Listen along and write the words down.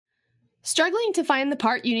Struggling to find the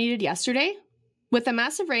part you needed yesterday? With a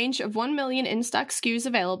massive range of 1 million in-stock SKUs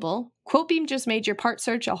available, QuoteBeam just made your part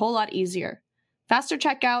search a whole lot easier. Faster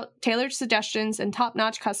checkout, tailored suggestions, and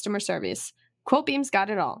top-notch customer service. QuoteBeam's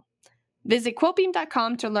got it all. Visit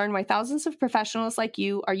quotebeam.com to learn why thousands of professionals like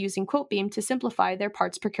you are using QuoteBeam to simplify their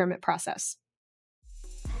parts procurement process.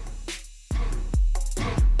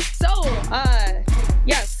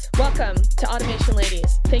 Yes, welcome to Automation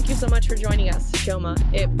Ladies. Thank you so much for joining us, Chioma.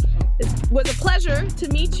 It was a pleasure to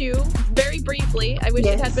meet you very briefly. I wish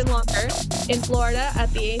it had been longer in Florida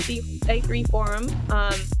at the A3 Forum.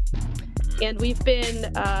 And we've been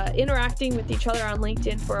interacting with each other on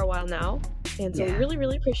LinkedIn for a while now. And so we really,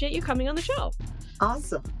 really appreciate you coming on the show.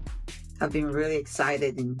 Awesome. I've been really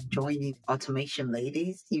excited in joining Automation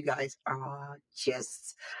Ladies. You guys are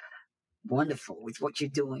just wonderful with what you're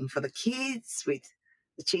doing for the kids, with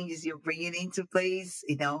the changes you're bringing into place,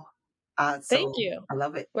 Thank you. I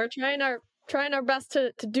love it. We're trying our best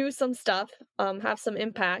to do some stuff, have some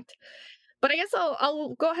impact. But I guess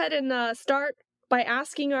I'll go ahead and start by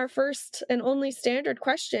asking our first and only standard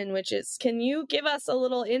question, which is, can you give us a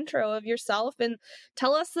little intro of yourself and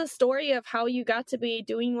tell us the story of how you got to be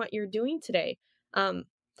doing what you're doing today,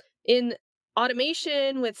 in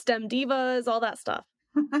automation with STEM divas, all that stuff?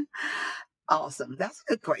 Awesome. That's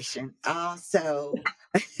a good question. So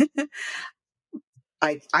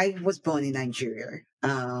I was born in Nigeria,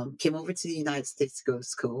 came over to the United States to go to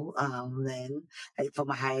school, then for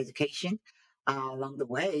my higher education. Along the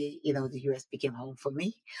way, the U.S. became home for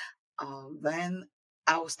me. Then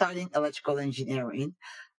I was studying electrical engineering,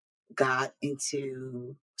 got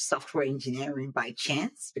into software engineering by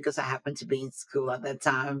chance because I happened to be in school at that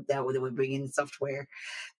time that they were bringing software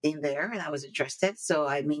in there and I was interested. So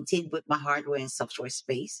I maintained with my hardware and software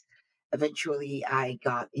space. Eventually, I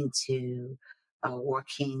got into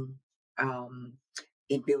working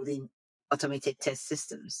in building automated test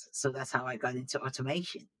systems. So that's how I got into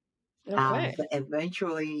automation. Okay. But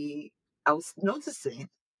eventually, I was noticing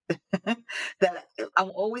that I'm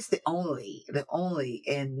always the only,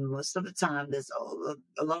 and most of the time there's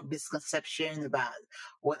a lot of misconception about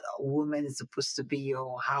what a woman is supposed to be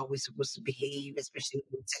or how we're supposed to behave, especially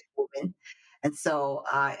with women. And so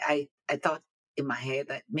I thought in my head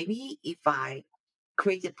that maybe if I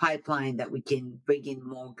create a pipeline that we can bring in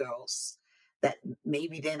more girls, that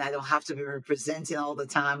maybe then I don't have to be representing all the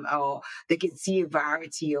time, or they can see a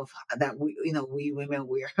variety of that we women,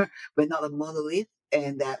 we're not a monolith,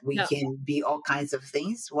 and that we can be all kinds of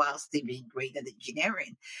things while still being great at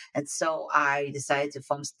engineering. And so I decided to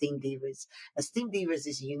form STEAM Divas. And STEAM Divas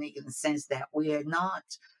is unique in the sense that we are not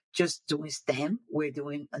just doing STEM, we're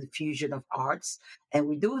doing a fusion of arts. And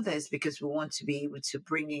we do this because we want to be able to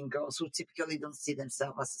bring in girls who typically don't see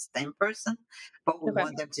themselves as a STEM person, but we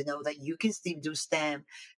want them to know that you can still do STEM,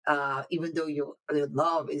 even though your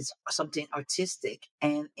love is something artistic.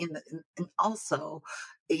 And and also,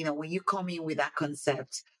 when you come in with that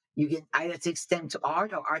concept, you can either take STEM to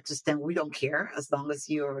art or art to STEM. We don't care as long as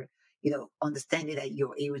you're, understanding that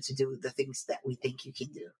you're able to do the things that we think you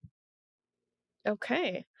can do.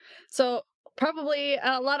 Okay. So probably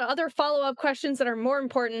a lot of other follow-up questions that are more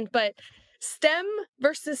important, but STEM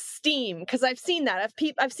versus STEAM, because I've seen that.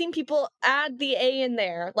 I've seen people add the A in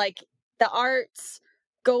there, like the arts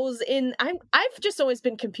goes in. I've just always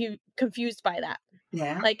been confused by that.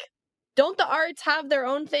 Yeah. Like, don't the arts have their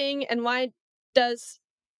own thing, and why does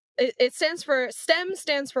it stands for STEM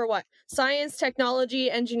stands for what? Science, technology,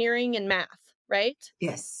 engineering, and math, right?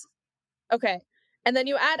 Yes. Okay. And then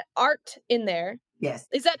you add art in there. Yes.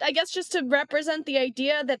 Is that, I guess, just to represent the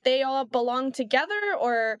idea that they all belong together,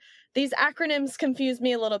 or these acronyms confuse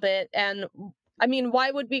me a little bit? And I mean,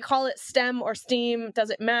 why would we call it STEM or STEAM?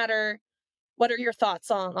 Does it matter? What are your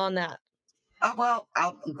thoughts on that? Well,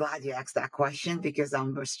 I'm glad you asked that question because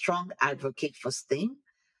I'm a strong advocate for STEAM.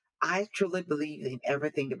 I truly believe in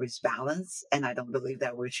everything there is balance, and I don't believe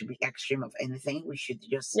that we should be extreme of anything. We should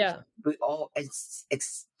just we all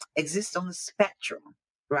exist on the spectrum,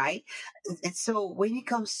 right? And so when it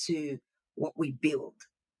comes to what we build,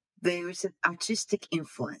 there is an artistic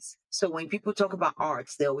influence. So when people talk about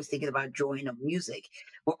arts, they're always thinking about drawing or music.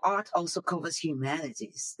 But art also covers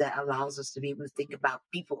humanities that allows us to be able to think about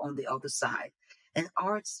people on the other side. And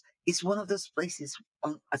arts is one of those places,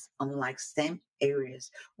 unlike STEM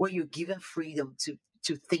areas, where you're given freedom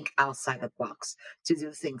to think outside the box, to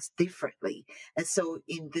do things differently. And so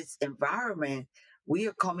in this environment, we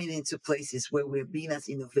are coming into places where we're being as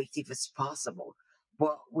innovative as possible.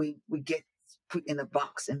 But we get put in a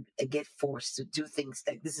box and get forced to do things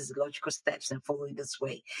like this is logical steps and follow it this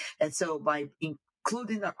way. And so by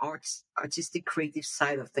including our artistic, creative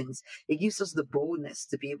side of things, it gives us the boldness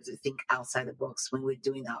to be able to think outside the box when we're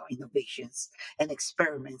doing our innovations and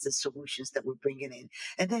experiments and solutions that we're bringing in.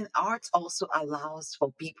 And then art also allows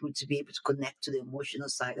for people to be able to connect to the emotional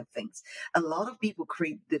side of things. A lot of people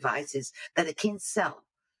create devices that they can't sell.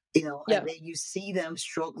 And Yeah. then you see them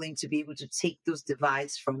struggling to be able to take those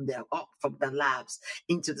devices from the labs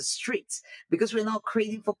into the streets because we're not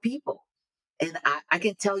creating for people. And I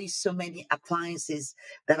can tell you so many appliances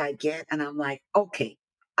that I get, and I'm like, okay,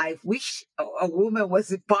 I wish a woman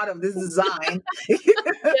was a part of this design,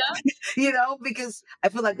 Yeah. because I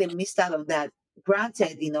feel like they missed out on that.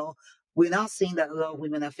 Granted, we're not seeing that a lot of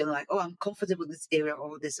women are feeling like, oh, I'm comfortable in this area,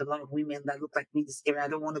 or there's a lot of women that look like me in this area. I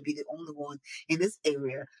don't want to be the only one in this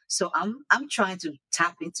area. So I'm trying to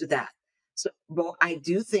tap into that. So, but I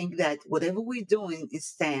do think that whatever we're doing in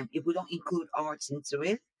STEM, if we don't include arts into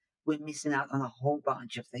it, we're missing out on a whole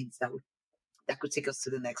bunch of things that could take us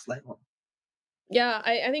to the next level. Yeah,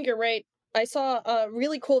 I think you're right. I saw a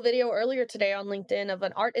really cool video earlier today on LinkedIn of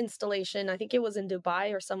an art installation. I think it was in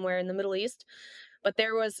Dubai or somewhere in the Middle East, but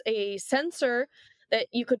there was a sensor that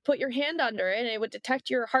you could put your hand under and it would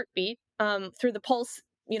detect your heartbeat through the pulse,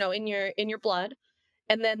 in your blood.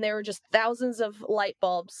 And then there were just thousands of light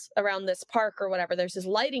bulbs around this park or whatever. There's this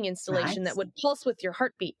lighting installation that Nice. would pulse with your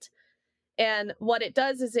heartbeat. And what it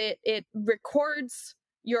does is it records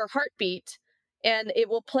your heartbeat and it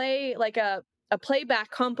will play like a playback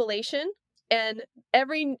compilation, and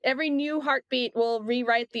every new heartbeat will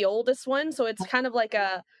rewrite the oldest one, so it's kind of like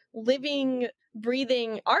a living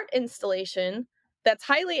breathing art installation that's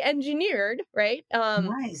highly engineered, right?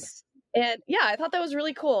 Nice. And yeah, I thought that was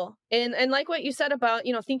really cool. And like what you said about,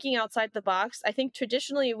 thinking outside the box, I think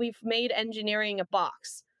traditionally we've made engineering a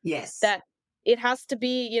box Yes. that it has to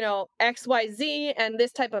be, XYZ and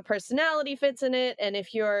this type of personality fits in it. And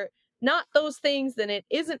if you're not those things, then it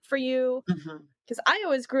isn't for you. Hmm. Because I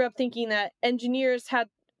always grew up thinking that engineers had,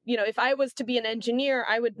 if I was to be an engineer,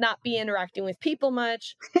 I would not be interacting with people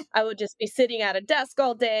much. I would just be sitting at a desk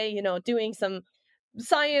all day, doing some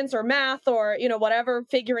science or math or, whatever,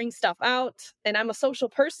 figuring stuff out. And I'm a social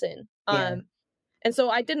person. Yeah. And so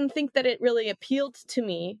I didn't think that it really appealed to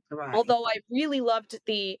me, Right. although I really loved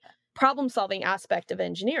the problem solving aspect of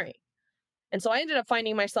engineering. And so I ended up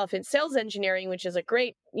finding myself in sales engineering, which is a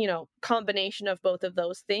great, combination of both of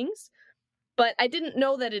those things. But I didn't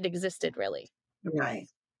know that it existed really, Right.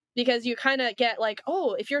 because you kind of get like,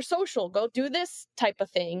 oh, if you're social, go do this type of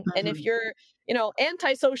thing. And if Hmm. you're,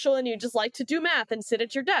 antisocial and you just like to do math and sit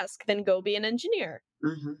at your desk, then go be an engineer.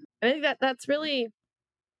 Hmm. And I think that that's really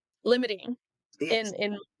limiting Yes.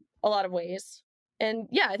 in a lot of ways. And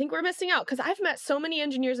yeah, I think we're missing out because I've met so many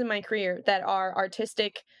engineers in my career that are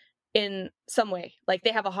artistic in some way. Like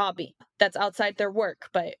they have a hobby that's outside their work.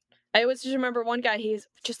 But I always just remember one guy, he's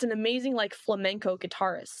just an amazing like flamenco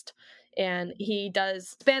guitarist. And he does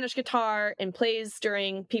Spanish guitar and plays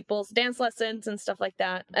during people's dance lessons and stuff like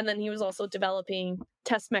that. And then he was also developing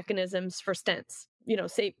test mechanisms for stents,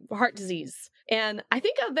 say heart disease. And I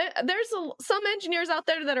think there's some engineers out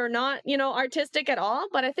there that are not, artistic at all.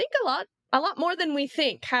 But I think a lot more than we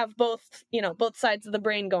think have both sides of the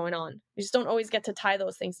brain going on. We just don't always get to tie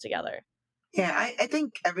those things together. Yeah, I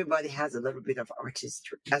think everybody has a little bit of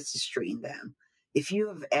artistry in them. If you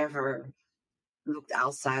have ever looked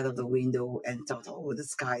outside of the window and thought, oh, the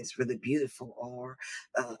sky is really beautiful, or,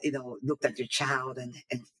 looked at your child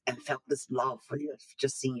and felt this love for you,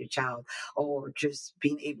 just seeing your child, or just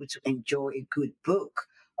being able to enjoy a good book,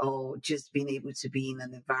 or just being able to be in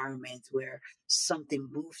an environment where something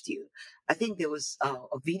moved you. I think there was a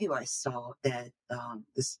video I saw that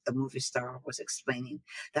a movie star was explaining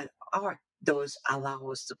that art does allow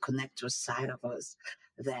us to connect to a side of us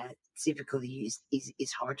that typically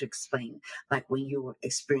is hard to explain, like when you're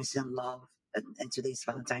experiencing love, and today's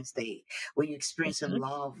Valentine's Day, when you're experiencing Mhm.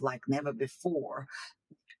 love like never before.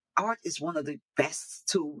 Art is one of the best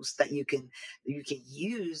tools that you can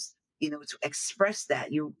use, to express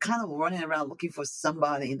that. You're kind of running around looking for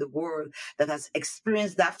somebody in the world that has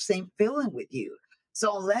experienced that same feeling with you.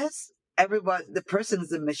 So unless everybody the person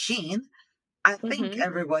is a machine, I think Mhm.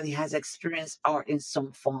 everybody has experienced art in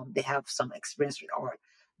some form. They have some experience with art.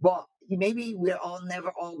 But maybe we're all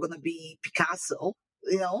never all gonna be Picasso,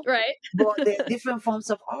 you know, Right. but there are different forms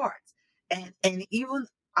of art. And even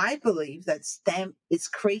I believe that STEM is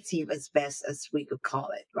creative as best as we could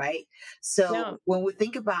call it, right? Yeah. So when we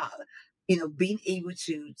think about, being able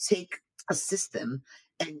to take a system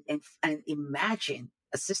and imagine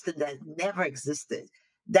a system that never existed,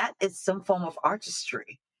 that is some form of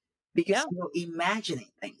artistry because Yeah. you're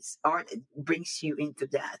imagining things. Art brings you into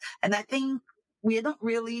that. And I think we are not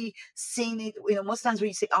really seeing it. Most times when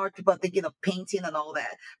you say art, people are thinking of painting and all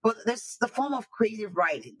that. But there's the form of creative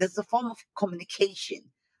writing. There's the form of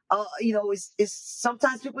communication. Is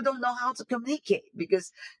sometimes people don't know how to communicate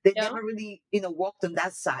because they Yeah. never really, walked on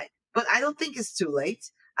that side. But I don't think it's too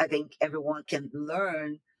late. I think everyone can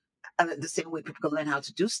learn, the same way people can learn how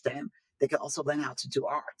to do STEM, they can also learn how to do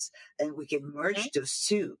arts. And we can Yeah. merge those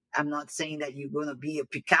two. I'm not saying that you're going to be a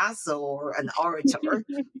Picasso or an orator,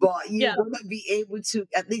 but you're Yeah. going to be able to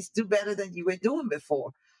at least do better than you were doing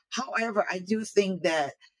before. However, I do think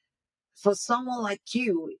that for someone like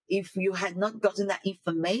you, if you had not gotten that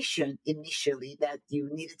information initially that you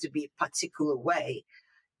needed to be a particular way,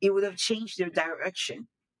 it would have changed their direction.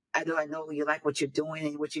 I know you like what you're doing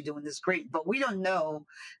and what you're doing is great, but we don't know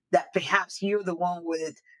that perhaps you're the one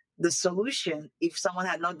with the solution if someone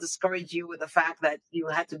had not discouraged you with the fact that you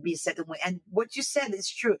had to be a certain way. And what you said is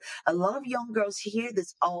true. A lot of young girls hear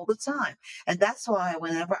this all the time. And that's why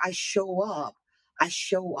whenever I show up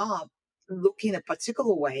looking a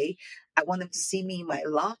particular way. I want them to see me in my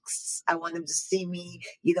locks. I want them to see me,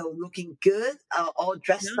 looking good, all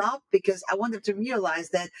dressed Yeah. up, because I want them to realize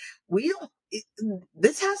that we don't.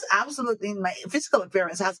 This has absolutely, my physical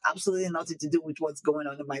appearance has absolutely nothing to do with what's going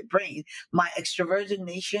on in my brain. My extroverted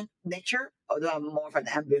nature, although I'm more of an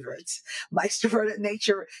ambivert, my extroverted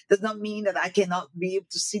nature does not mean that I cannot be able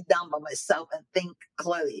to sit down by myself and think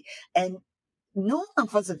clearly. And no one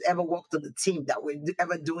of us has ever worked on a team that we're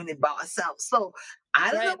ever doing it by ourselves. So I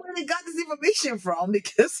don't know Right. where they got this information from,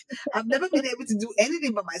 because I've never been able to do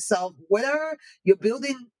anything by myself. Whether you're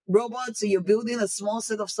building robots or you're building a small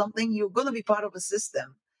set of something, you're going to be part of a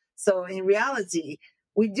system. So in reality,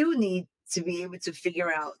 we do need to be able to figure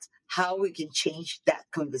out how we can change that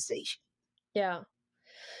conversation. Yeah.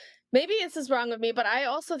 Maybe this is wrong of me, but I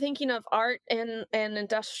also thinking of art and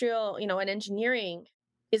industrial, and engineering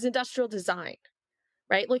is industrial design,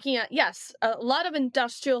 right? Looking at, yes, a lot of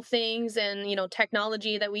industrial things and,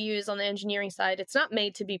 technology that we use on the engineering side, it's not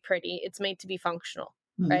made to be pretty, it's made to be functional,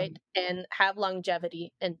 right? Mhm. And have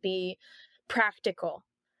longevity and be practical.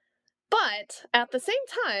 But at the same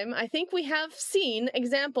time, I think we have seen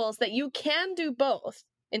examples that you can do both.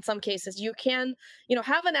 In some cases, you can,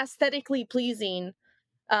 have an aesthetically pleasing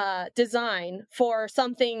design for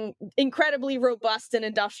something incredibly robust and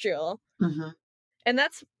industrial. Mhm. And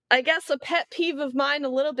that's, I guess, a pet peeve of mine a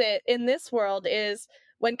little bit in this world is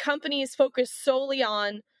when companies focus solely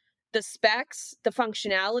on the specs, the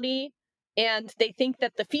functionality, and they think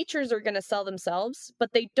that the features are going to sell themselves,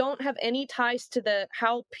 but they don't have any ties to the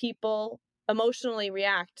how people emotionally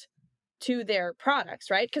react to their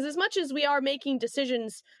products, right? Because as much as we are making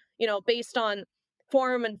decisions, based on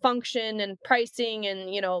form and function and pricing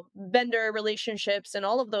and, vendor relationships and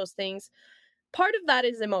all of those things, part of that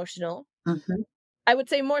is emotional. Mhm. I would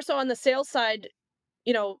say more so on the sales side,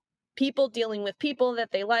 you know, people dealing with people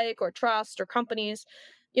that they like or trust or companies.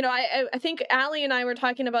 I think Allie and I were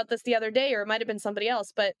talking about this the other day, or it might have been somebody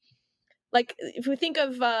else, but like if we think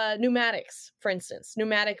of pneumatics, for instance,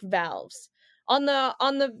 pneumatic valves on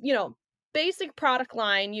the basic product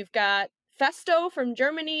line, you've got Festo from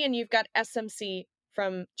Germany and you've got SMC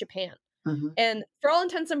from Japan. Mhm. And for all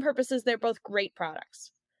intents and purposes, they're both great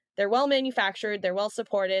products. They're well manufactured, they're well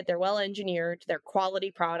supported, they're well engineered, they're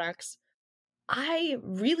quality products. I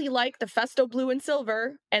really like the Festo Blue and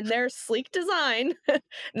Silver and their sleek design. And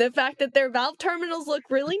the fact that their valve terminals look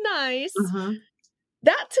really nice. Mhm.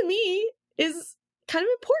 That to me is kind of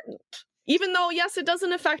important. Even though, yes, it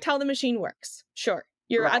doesn't affect how the machine works. Sure,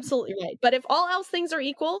 you're Right. absolutely right. But if all else things are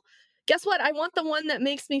equal, guess what? I want the one that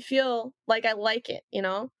makes me feel like I like it.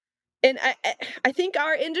 And I think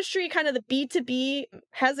our industry, kind of the B2B,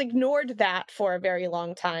 has ignored that for a very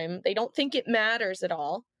long time. They don't think it matters at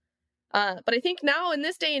all. But I think now in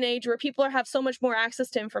this day and age where people have so much more access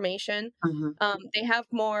to information, Mhm. they have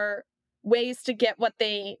more ways to get what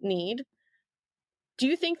they need. Do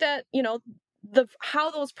you think that, the how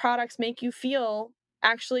those products make you feel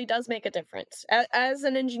actually does make a difference? As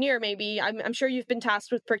an engineer, maybe I'm sure you've been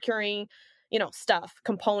tasked with procuring, stuff,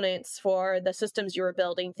 components for the systems you were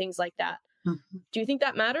building, things like that. Mhm. Do you think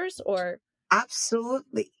that matters or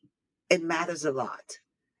Absolutely. It matters a lot.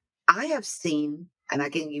 I have seen, and I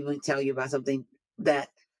can even tell you about something that,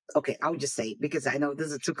 okay, I'll just say, because I know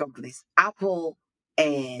these are two companies, Apple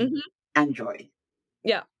and Mhm. Android.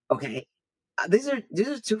 Yeah. Okay. These are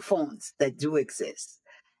two phones that do exist.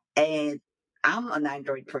 And I'm an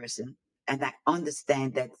Android person, and I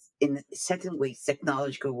understand that in certain ways,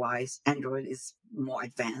 technological wise, Android is more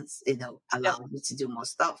advanced, Yeah. allowing you to do more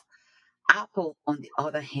stuff. Apple, on the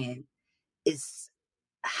other hand, is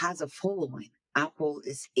has a following. Apple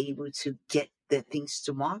is able to get their things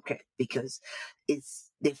to market, because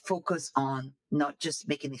they focus on not just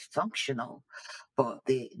making it functional, but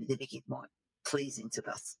they make it more pleasing to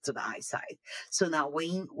the eyesight. So now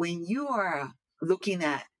when you are looking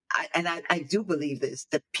at, I do believe this,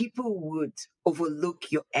 that people would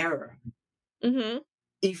overlook your error Mm-hmm.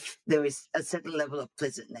 if there is a certain level of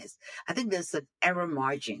pleasantness. I think there's an error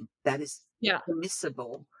margin that is Yeah.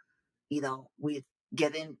 permissible, with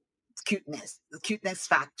getting cuteness. The cuteness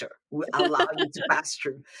factor will allow you to pass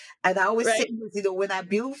through. And I always say Right. this, when I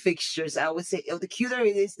build fixtures, I always say, oh, the cuter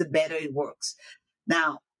it is, the better it works.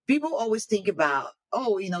 Now, people always think about,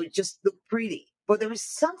 oh, just look pretty. But there is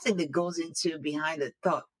something that goes into behind the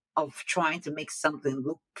thought of trying to make something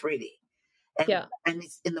look pretty. And, Yeah. and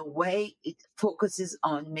it's in a way, it focuses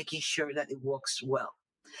on making sure that it works well.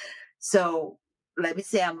 So let me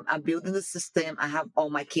say I'm building the system. I have all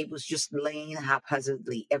my cables just laying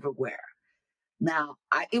haphazardly everywhere. Now,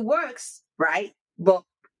 it works, right? But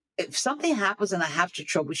if something happens and I have to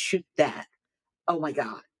troubleshoot that, oh my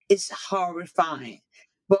God, it's horrifying.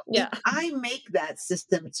 But if Yeah. I make that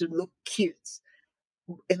system to look cute,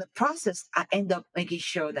 in the process, I end up making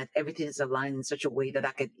sure that everything is aligned in such a way that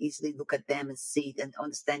I can easily look at them and see it and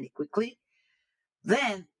understand it quickly.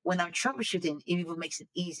 Then, when I'm troubleshooting, it even makes it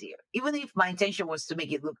easier, even if my intention was to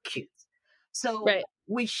make it look cute. So, Right.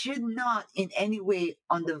 we should not in any way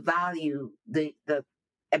undervalue the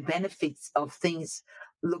benefits of things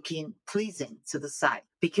looking pleasing to the sight,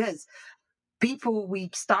 because people, we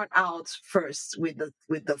start out first with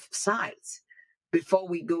the sides before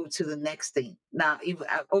we go to the next thing. Now, if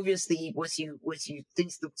obviously once you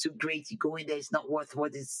things look too great, you go in there, it's not worth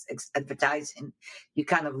what is advertising, you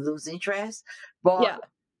kind of lose interest. But Yeah.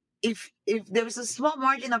 if there was a small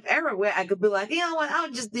margin of error where I could be like, you know what,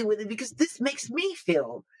 I'll just deal with it because this makes me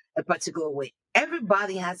feel a particular way.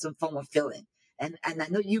 Everybody has some form of feeling. And I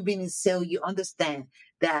know you've been in sales, you understand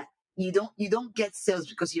that you don't get sales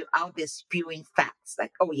because you're out there spewing facts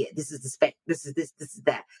like, oh yeah, this is the spec, this is this is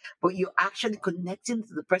that. But you're actually connecting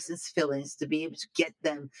to the person's feelings to be able to get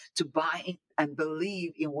them to buy in and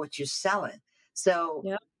believe in what you're selling. So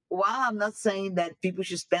Yeah. while I'm not saying that people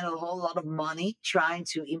should spend a whole lot of money trying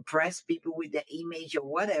to impress people with their image or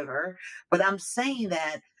whatever, but I'm saying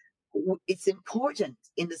that it's important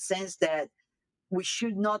in the sense that we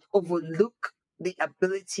should not overlook the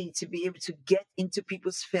ability to be able to get into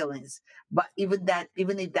people's feelings. But even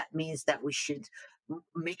if that means that we should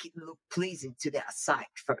make it look pleasing to their sight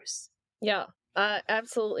first. Yeah.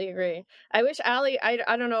 Absolutely agree. I wish Allie,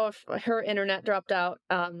 I don't know if her internet dropped out.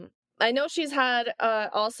 I know she's had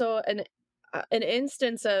also an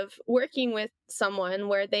instance of working with someone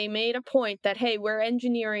where they made a point that, hey, we're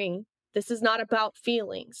engineering. This is not about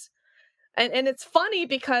feelings. And it's funny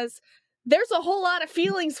because there's a whole lot of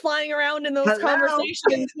feelings flying around in those Hello,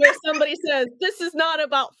 conversations where somebody says, this is not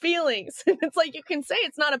about feelings. It's like you can say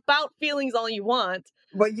it's not about feelings all you want,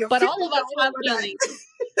 but your but all feelings of us all have over that.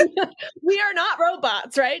 feelings. We are not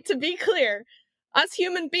robots, right? To be clear, us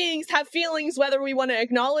human beings have feelings whether we want to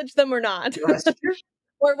acknowledge them or not. That's true.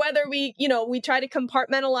 Or whether we try to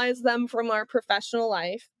compartmentalize them from our professional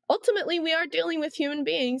life. Ultimately, we are dealing with human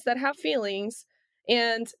beings that have feelings.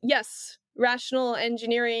 And yes, rational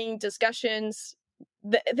engineering discussions,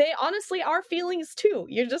 they honestly are feelings too.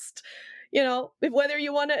 You're just, whether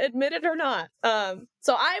you want to admit it or not.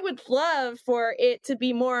 So I would love for it to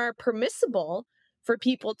be more permissible for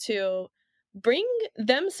people to bring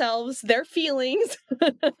themselves, their feelings,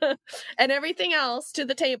 and everything else to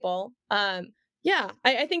the table. Yeah,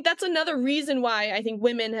 I think that's another reason why I think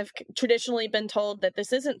women have traditionally been told that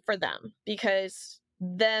this isn't for them, because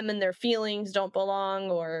them and their feelings don't belong,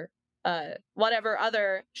 or whatever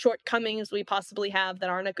other shortcomings we possibly have that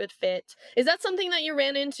aren't a good fit. Is that something that you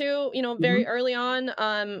ran into, very early on?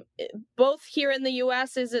 Both here in the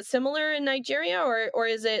U.S., is it similar in Nigeria, or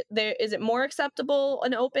is it more acceptable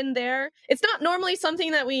and open there? It's not normally something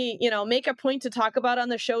that we, make a point to talk about on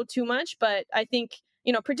the show too much, but I think,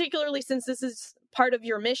 particularly since this is part of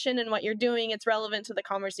your mission and what you're doing, it's relevant to the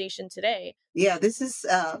conversation today. Yeah, this is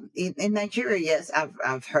in Nigeria. Yes,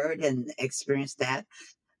 I've heard and experienced that.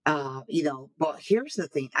 But here's the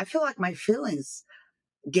thing: I feel like my feelings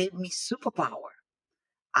gave me superpower.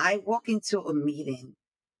 I walk into a meeting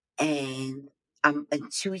and I'm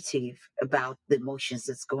intuitive about the emotions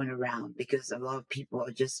that's going around, because a lot of people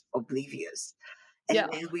are just oblivious. And Yeah.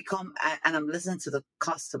 then and I'm listening to the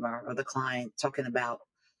customer or the client talking about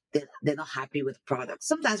that they're not happy with the product.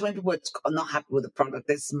 Sometimes when people are not happy with the product,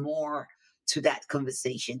 there's more to that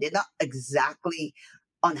conversation. They're not exactly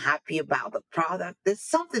unhappy about the product. There's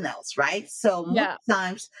something else, right? So most Yeah.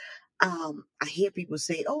 times I hear people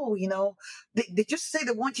say, "Oh, they just say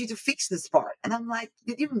they want you to fix this part," and I'm like,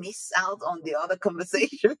 "Did you miss out on the other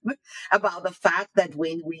conversation about the fact that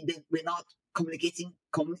when we're not communicating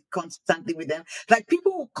constantly with them, like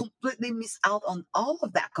people will completely miss out on all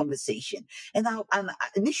of that conversation."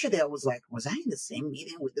 Initially I was like, "Was I in the same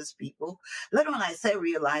meeting with those people?" Later on, I started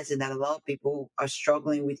realizing that a lot of people are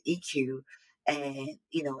struggling with EQ. And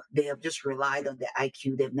they have just relied on their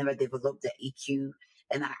IQ. They've never developed their EQ,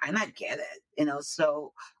 and I get it,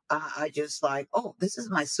 So I just like, oh, this is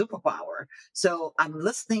my superpower. So I'm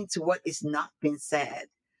listening to what is not being said,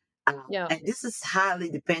 Yeah. and this is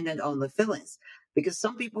highly dependent on the feelings. Because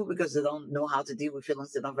some people, because they don't know how to deal with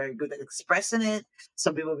feelings, they're not very good at expressing it.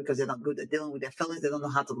 Some people, because they're not good at dealing with their feelings, they don't know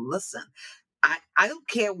how to listen. I don't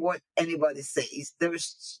care what anybody says.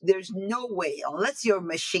 There's no way, unless you're a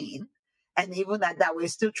machine, and even at that, we're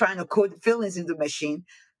still trying to code feelings into machine.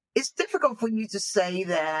 It's difficult for you to say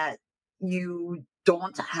that you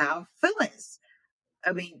don't have feelings.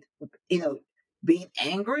 I mean, you know, being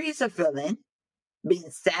angry is a feeling, being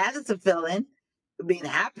sad is a feeling, being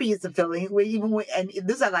happy is a feeling. And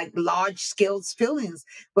these are like large scale feelings,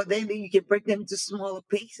 but then you can break them into smaller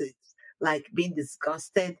pieces, like being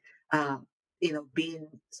disgusted, being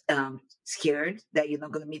scared that you're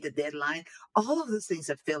not going to meet the deadline. All of those things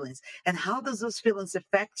are feelings. And how does those feelings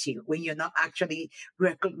affect you when you're not actually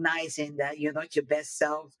recognizing that you're not your best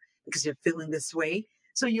self because you're feeling this way?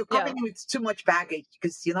 So you're coming Yeah. in with too much baggage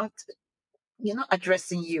because you're not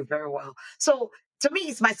addressing you very well. So to me,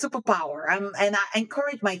 it's my superpower. And I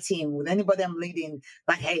encourage my team with anybody I'm leading,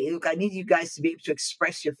 like, hey, look, I need you guys to be able to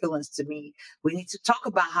express your feelings to me. We need to talk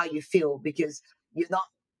about how you feel because you're not,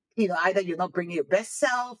 either you're not bringing your best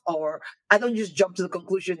self, or I don't just jump to the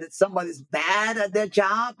conclusion that somebody's bad at their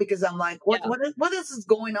job because I'm like, Yeah. what else is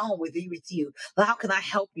going on with you? Like, how can I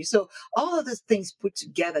help you? So all of these things put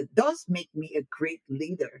together does make me a great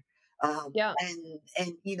leader. Yeah.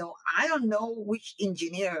 I don't know which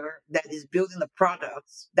engineer that is building a product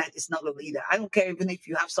that is not a leader. I don't care even if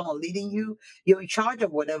you have someone leading you, you're in charge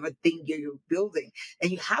of whatever thing you're building. And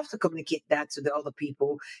you have to communicate that to the other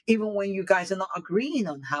people, even when you guys are not agreeing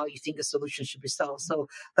on how you think a solution should be solved. So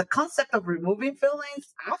the concept of removing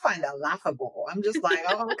feelings, I find that laughable. I'm just like,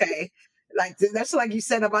 oh, okay. Like that's like you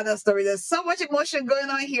said about that story. There's so much emotion going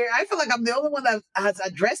on here. I feel like I'm the only one that has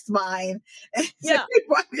addressed mine, and Yeah.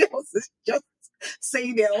 everybody else is just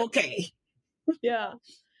saying they're okay. Yeah.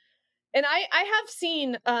 And I have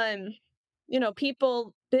seen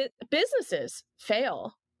people businesses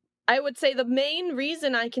fail. I would say the main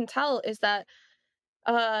reason I can tell is that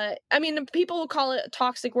I mean, people will call it a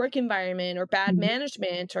toxic work environment or bad Mhm.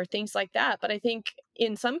 management or things like that, but I think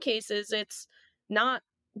in some cases it's not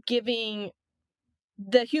giving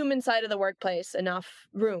the human side of the workplace enough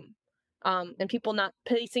room, and people not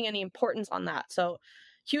placing any importance on that. So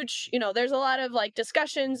huge, there's a lot of like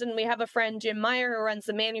discussions, and we have a friend, Jim Meyer, who runs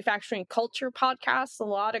the Manufacturing Culture podcast. A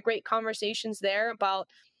lot of great conversations there about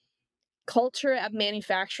culture at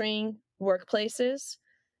manufacturing workplaces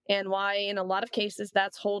and why in a lot of cases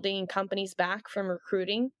that's holding companies back from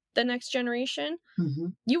recruiting the next generation.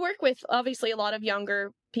 Mhm. You work with obviously a lot of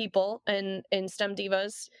younger people and in STEM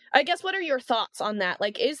divas. I guess what are your thoughts on that?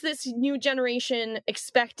 Like, is this new generation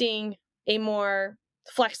expecting a more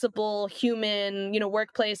flexible human,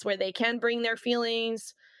 workplace where they can bring their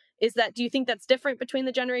feelings? Do you think that's different between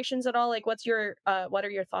the generations at all? Like, what are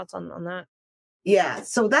your thoughts on that? Yeah,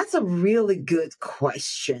 so that's a really good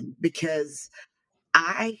question because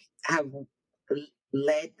I have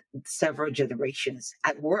led several generations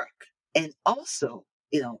at work, and also,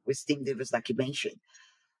 with Steam Divas, like you mentioned.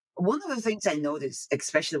 One of the things I noticed,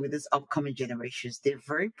 especially with these upcoming generations, they're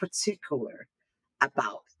very particular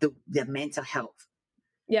about their mental health.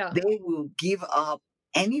 Yeah. They will give up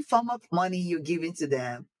any form of money you're giving to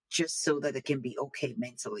them just so that they can be okay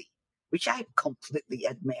mentally, which I completely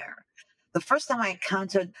admire. The first time I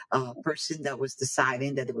encountered a person that was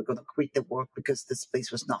deciding that they were going to quit the work because this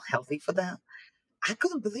place was not healthy for them, I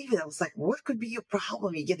couldn't believe it. I was like, what could be your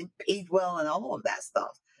problem? You're getting paid well and all of that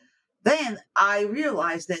stuff. Then I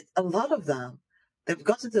realized that a lot of them, they've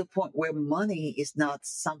gotten to the point where money is not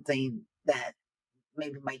something that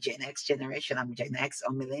maybe my Gen X generation, I'm Gen X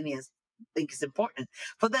or millennials, think is important.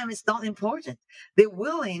 For them, it's not important. They're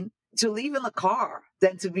willing to live in a car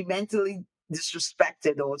than to be mentally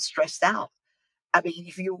disrespected or stressed out. I mean,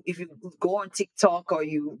 if you go on TikTok or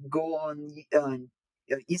you go on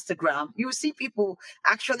Instagram, you will see people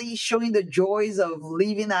actually showing the joys of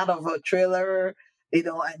living out of a trailer,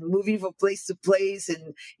 and moving from place to place,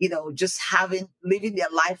 and just living their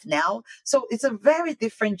life now. So it's a very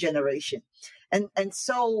different generation. And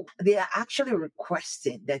so they are actually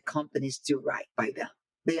requesting that companies do right by them.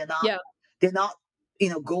 They are not Yeah. they're not,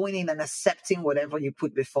 going in and accepting whatever you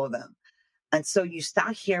put before them. And so you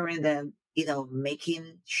start hearing them,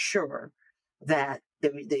 making sure that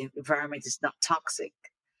the environment is not toxic.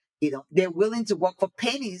 They're willing to work for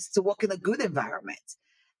pennies to work in a good environment.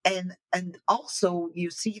 And also you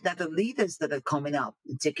see that the leaders that are coming up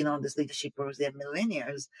and taking on this leadership roles, they're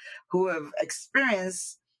millennials who have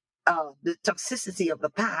experienced the toxicity of the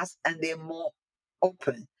past, and they're more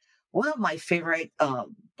open. One of my favorite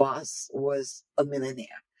boss was a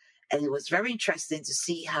millionaire, and it was very interesting to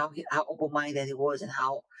see how open-minded he was and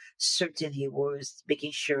how certain he was,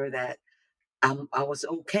 making sure that I was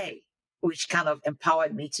okay, which kind of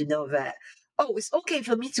empowered me to know that, oh, it's okay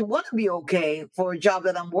for me to want to be okay for a job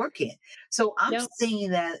that I'm working. So I'm Yeah.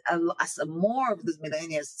 seeing that as more of the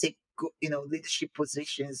millennials take, leadership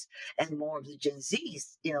positions, and more of the Gen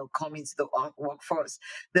Zs, come into the workforce,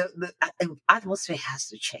 the atmosphere has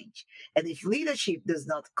to change. And if leadership does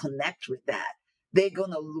not connect with that, they're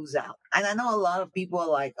gonna lose out. And I know a lot of people are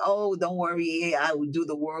like, "Oh, don't worry, AI will do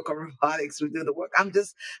the work, or robotics will do the work." I'm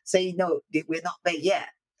just saying, no, we're not there yet.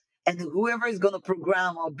 And whoever is going to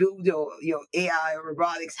program or build your AI or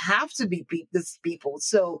robotics have to be these people.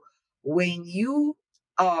 So when you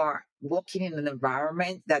are working in an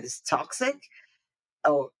environment that is toxic,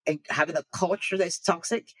 or having a culture that's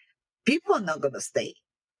toxic, people are not going to stay.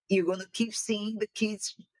 You're going to keep seeing the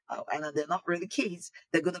kids, and they're not really kids,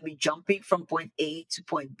 they're going to be jumping from point A to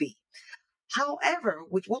point B. However,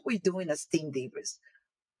 with what we're doing as team leaders,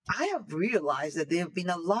 I have realized that there have been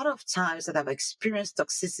a lot of times that I've experienced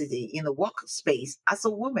toxicity in the workspace as a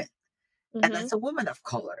woman, and Mm-hmm. as a woman of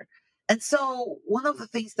color. And so one of the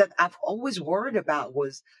things that I've always worried about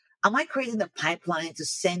was, am I creating a pipeline to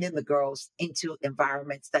send in the girls into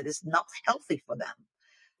environments that is not healthy for them? And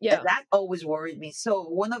Yeah. that always worried me.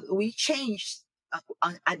 So we changed,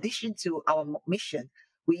 in addition to our mission,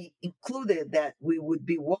 we included that we would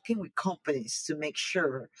be working with companies to make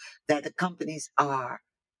sure that the companies are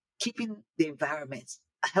keeping the environment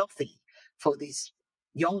healthy for these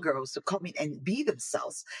young girls to come in and be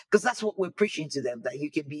themselves, because that's what we're preaching to them, that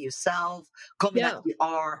you can be yourself, come in as Yeah. you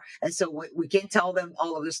are. And so we can tell them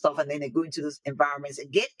all of this stuff, and then they go into those environments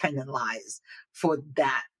and get penalized for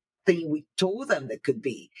that thing we told them that could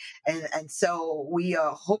be. And so we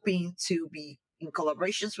are hoping to be in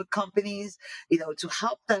collaborations with companies, to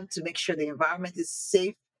help them to make sure the environment is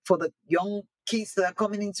safe for the young kids that are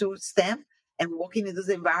coming into STEM and working in those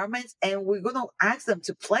environments. And we're going to ask them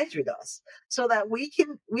to pledge with us so that we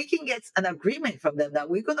can get an agreement from them that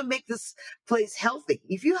we're going to make this place healthy.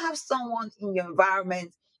 If you have someone in your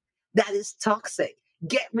environment that is toxic,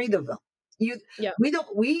 get rid of them. You, Yeah. we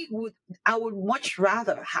don't, we would, I would much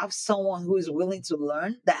rather have someone who is willing to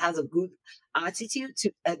learn, that has a good attitude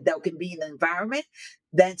that can be in an environment,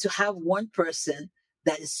 than to have one person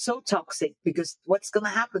that is so toxic. Because what's going to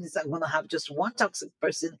happen is I'm going to have just one toxic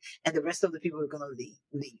person, and the rest of the people are going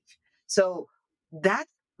to leave. So that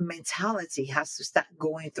mentality has to start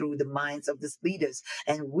going through the minds of these leaders.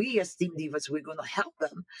 And we as team leaders, we're going to help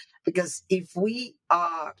them, because if we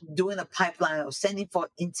are doing a pipeline or sending for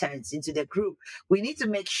interns into their group, we need to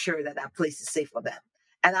make sure that that place is safe for them.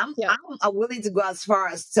 And Yeah. I'm willing to go as far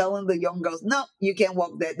as telling the young girls, no, you can't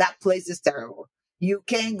walk there. That place is terrible. You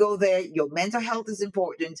can't go there. Your mental health is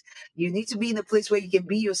important. You need to be in a place where you can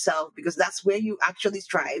be yourself, because that's where you actually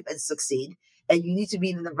thrive and succeed. And you need to be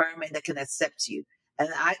in an environment that can accept you. And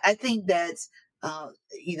I think that,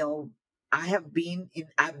 you know, I've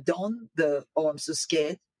done oh, I'm so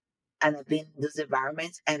scared, and I've been in those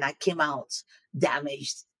environments, and I came out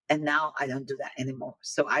damaged. And now I don't do that anymore.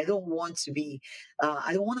 So I don't want to be,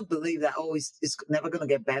 I don't want to believe that, oh, it's never going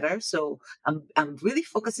to get better. So I'm really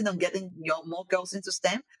focusing on getting more girls into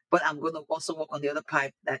STEM, but I'm going to also work on the other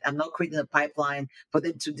pipe, that I'm not creating a pipeline for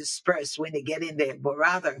them to disperse when they get in there, but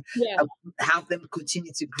rather Yeah. uh, have them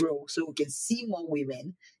continue to grow so we can see more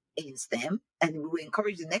women in STEM, and we will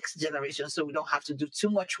encourage the next generation so we don't have to do too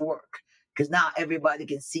much work, because now everybody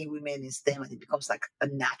can see women in STEM, and it becomes like a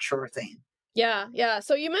natural thing. Yeah. Yeah.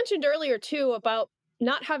 So you mentioned earlier too about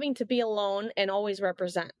not having to be alone and always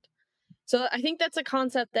represent. So I think that's a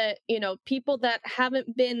concept that, people that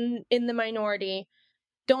haven't been in the minority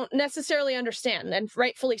don't necessarily understand, and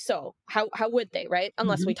rightfully so. How would they, right?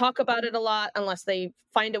 Unless Hmm. we talk about it a lot, unless they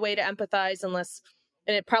find a way to empathize,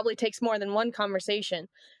 and it probably takes more than one conversation.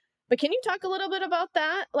 But can you talk a little bit about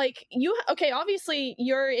that? Like, okay, obviously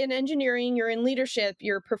you're in engineering, you're in leadership,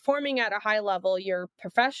 you're performing at a high level, you're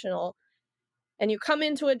professional, and you come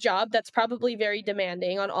into a job that's probably very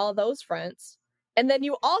demanding on all those fronts. And then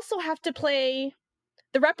you also have to play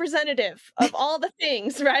the representative of all the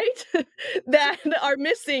things, right? that are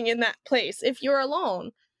missing in that place. If you're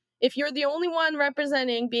alone, if you're the only one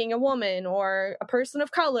representing being a woman or a person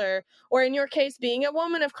of color, or in your case, being a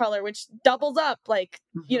woman of color, which doubles up like,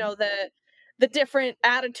 Hmm. the different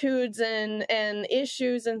attitudes and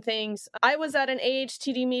issues and things. I was at an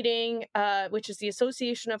AHTD meeting, which is the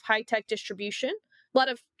Association of High Tech Distribution. A lot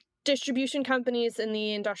of distribution companies in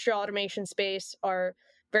the industrial automation space are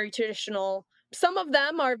very traditional. Some of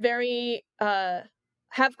them are very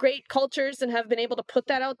have great cultures and have been able to put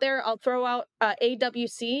that out there. I'll throw out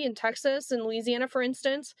AWC in Texas and Louisiana, for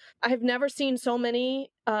instance. I have never seen so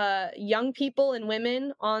many young people and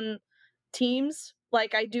women on teams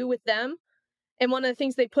like I do with them. And one of the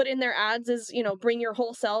things they put in their ads is, bring your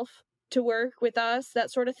whole self to work with us,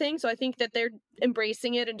 that sort of thing. So I think that they're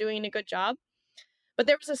embracing it and doing a good job. But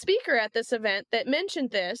there was a speaker at this event that mentioned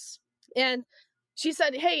this, and she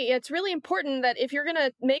said, hey, it's really important that if you're going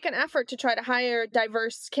to make an effort to try to hire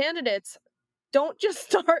diverse candidates, don't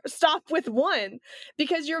just stop with one,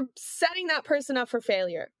 because you're setting that person up for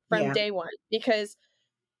failure from Yeah. day one. Because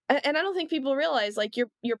and I don't think people realize, like,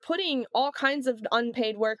 you're putting all kinds of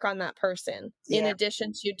unpaid work on that person in Yeah.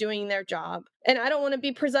 addition to doing their job. And I don't want to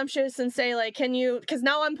be presumptuous and say, like, can you, because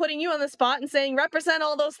now I'm putting you on the spot and saying represent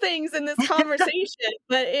all those things in this conversation.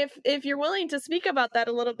 But if you're willing to speak about that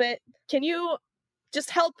a little bit, can you just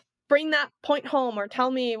help bring that point home, or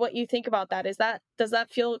tell me what you think about that? Does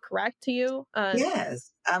that feel correct to you?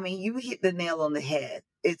 Yes. I mean, you hit the nail on the head.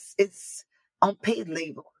 It's unpaid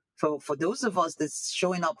labor for those of us that's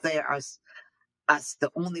showing up there as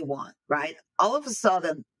the only one, right? All of a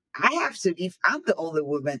sudden, I have to, if I'm the only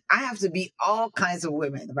woman, I have to be all kinds of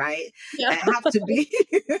women, right? Yeah. I have to be,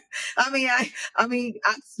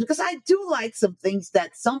 because I do like some things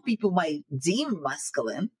that some people might deem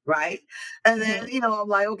masculine, right? And then, Mhm. I'm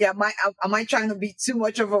like, okay, am I trying to be too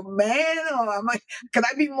much of a man, or can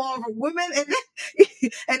I be more of a woman? And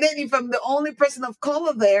then, and then if I'm the only person of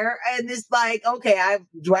color there, and it's like, okay,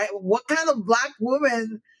 what kind of black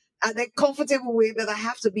woman are they comfortable with that I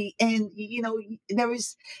have to be? And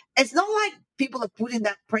it's not like people are putting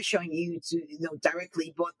that pressure on you to,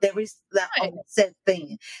 directly, but there is that Right. unsaid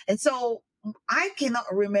thing. And so I cannot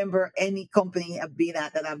remember any company I've been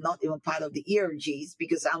at that I'm not even part of the ERGs,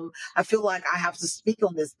 because I feel like I have to speak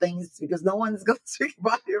on these things because no one's going to speak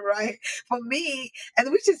about it, right? For me,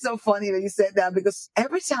 and which is so funny that you said that, because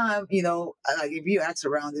every time, like if you ask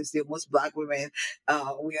around, it's the most black women,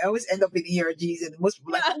 we always end up in ERGs, and most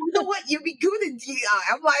people are like, Yeah. oh, you know what, you'd be good in DEI.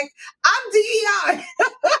 I'm like, I'm DEI.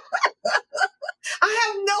 I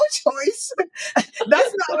have no choice.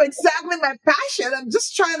 That's not exactly my passion. I'm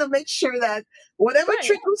just trying to make sure that whatever Right.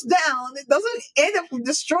 trickles down, it doesn't end up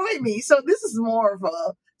destroying me. So this is more of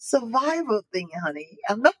a survival thing, honey.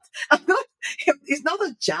 I'm not, it's not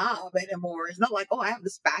a job anymore. It's not like, oh, I have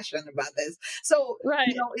this passion about this. So,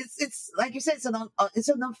 Right. it's like you said, it's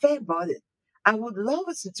an unfair burden. I would love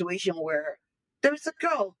a situation where there's a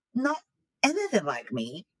girl, not anything like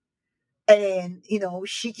me, and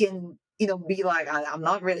she can be like, I'm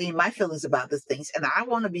not really in my feelings about these things, and I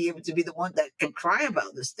want to be able to be the one that can cry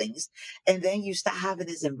about these things. And then you start having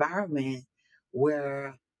this environment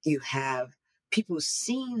where you have people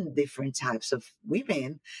seeing different types of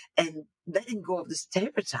women and letting go of the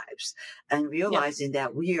stereotypes and Yeah. realizing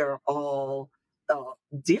that we are all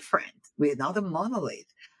different. We're not a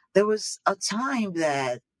monolith. There was a time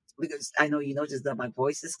that, because I know you noticed that my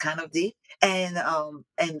voice is kind of deep, and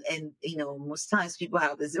most times people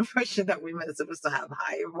have this impression that women are supposed to have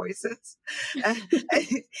higher voices, and,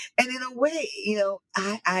 and in a way,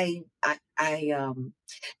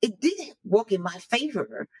 it did work in my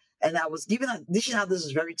favor. And I was dishing out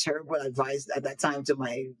this very terrible advice at that time to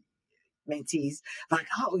my mentees, like,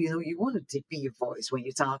 oh, you want to deepen your voice when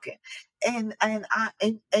you're talking. And in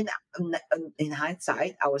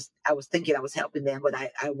hindsight, I was thinking I was helping them, but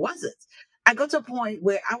I wasn't. I got to a point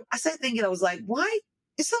where I started thinking, I was like, why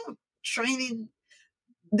is not training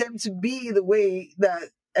them to be the way that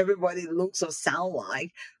everybody looks or sound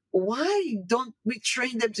like? Why don't we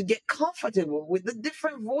train them to get comfortable with the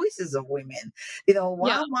different voices of women? Why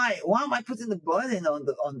Yeah. am I putting the burden on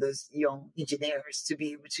those young engineers to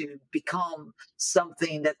be able to become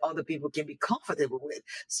something that other people can be comfortable with?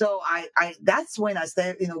 So I that's when I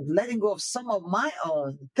started, letting go of some of my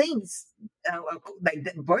own things, like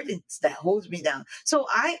the burdens that holds me down. So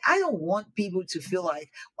I don't want people to feel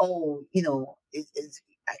like, oh,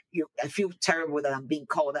 I feel terrible that I'm being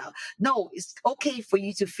called out. No, it's okay for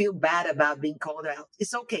you to feel bad about being called out.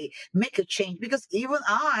 It's okay. Make a change, because even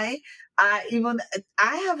I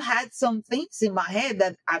have had some things in my head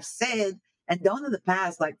that I've said, And done in the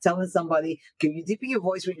past, like telling somebody, can you deepen your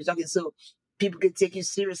voice when you're talking so people can take you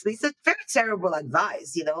seriously? It's a very terrible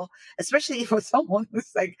advice, especially for someone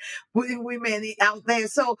who's like putting women out there.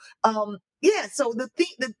 So, yeah, so the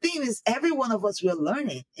thing is every one of us, we're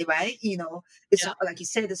learning, right? It's Yeah. like you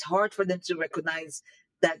said, it's hard for them to recognize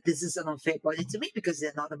that this is an unfair burden to me because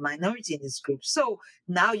they're not a minority in this group. So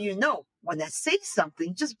now when I say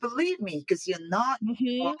something, just believe me because you're not Hmm.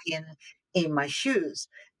 walking in my shoes.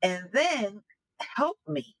 And then help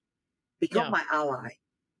me become Yeah. my ally.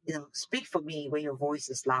 Speak for me when your voice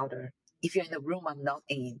is louder. If you're in a room I'm not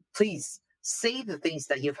in, please say the things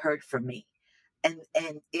that you've heard from me. And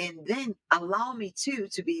then allow me to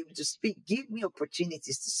be able to speak. Give me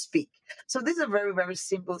opportunities to speak. So these are very, very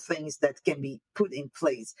simple things that can be put in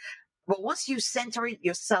place. But once you center it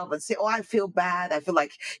yourself and say, "Oh, I feel bad. I feel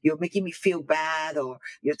like you're making me feel bad, or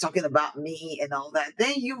you're talking about me and all that,"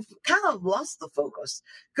 then you've kind of lost the focus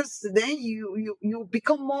because then you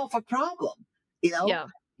become more of a problem. You know, Yeah.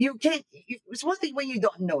 you can't. It's one thing when you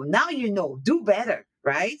don't know. Now you know. Do better,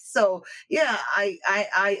 right? So yeah,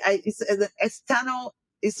 it's an external.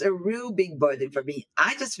 It's a real big burden for me.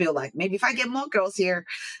 I just feel like maybe if I get more girls here,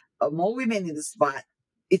 more women in the spot,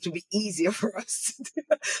 it will be easier for us.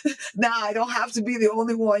 Now I don't have to be the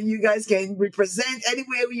only one. You guys can represent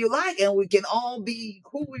anywhere you like, and we can all be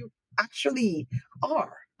who we actually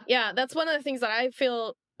are. Yeah, that's one of the things that I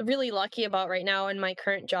feel really lucky about right now in my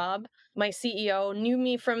current job. My CEO knew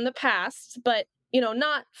me from the past, but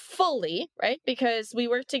not fully, right? Because we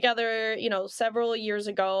worked together, several years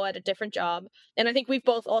ago at a different job. And I think we've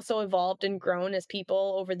both also evolved and grown as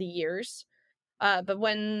people over the years. But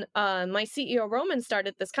when my CEO Roman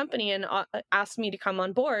started this company and asked me to come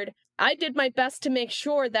on board, I did my best to make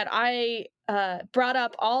sure that I brought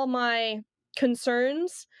up all my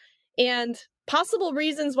concerns and possible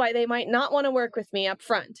reasons why they might not want to work with me up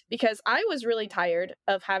front, because I was really tired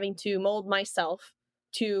of having to mold myself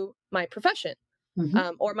to my profession, Hmm.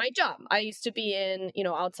 or my job. I used to be in,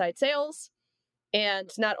 outside sales. And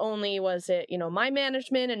not only was it, my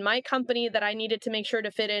management and my company that I needed to make sure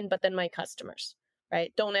to fit in, but then my customers,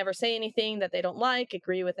 right? Don't ever say anything that they don't like,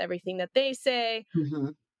 agree with everything that they say. Hmm.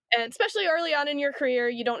 And especially early on in your career,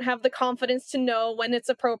 you don't have the confidence to know when it's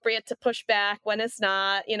appropriate to push back, when it's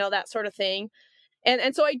not, that sort of thing.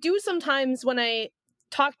 And so I do sometimes when I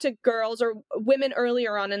talk to girls or women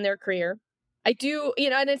earlier on in their career, I do,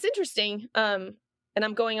 and it's interesting. And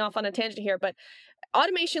I'm going off on a tangent here, but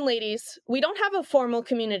automation ladies, we don't have a formal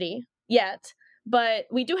community yet, but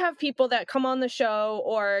we do have people that come on the show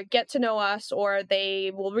or get to know us, or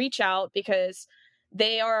they will reach out because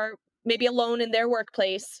they are maybe alone in their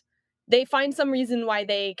workplace. They find some reason why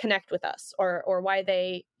they connect with us, or why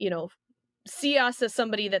they, see us as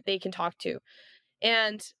somebody that they can talk to.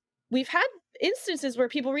 And we've had instances where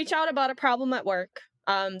people reach out about a problem at work.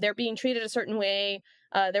 They're being treated a certain way.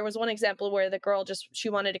 There was one example where the girl she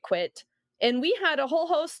wanted to quit. And we had a whole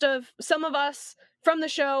host of some of us from the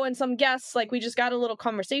show and some guests, like we just got a little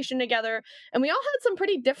conversation together, and we all had some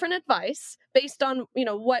pretty different advice based on,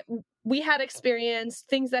 what we had experienced,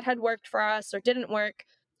 things that had worked for us or didn't work.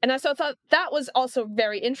 And I so thought that was also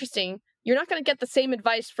very interesting. You're not going to get the same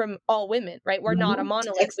advice from all women, right? We're not a Hmm.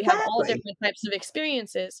 monolith. We have all Exactly. different types of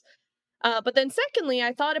experiences. But then secondly,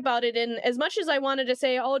 I thought about it, in as much as I wanted to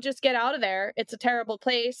say, oh, just get out of there, it's a terrible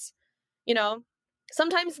place, you know,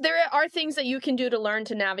 sometimes there are things that you can do to learn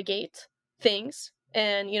to navigate things.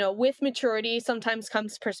 And, with maturity sometimes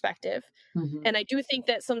comes perspective. Hmm. And I do think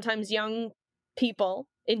that sometimes young people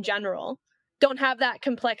in general don't have that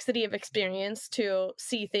complexity of experience to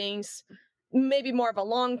see things maybe more of a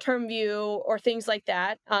long-term view or things like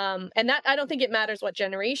that. And that, I don't think it matters what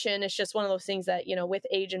generation. It's just one of those things that, with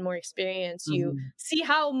age and more experience, you Hmm. see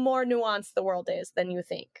how more nuanced the world is than you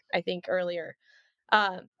think, I think earlier.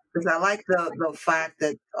 Um, Because I like the fact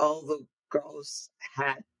that all the girls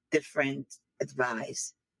had different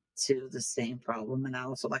advice to the same problem, and I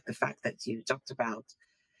also like the fact that you talked about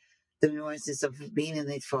the nuances of being in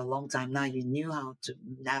it for a long time. Now you knew how to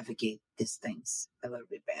navigate these things a little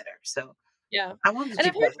bit better. So Yeah. I wanted And to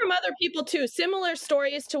I've heard go. from other people too, similar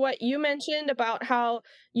stories to what you mentioned about how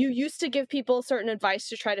you used to give people certain advice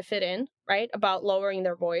to try to fit in, right? About lowering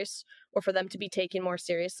their voice or for them to be taken more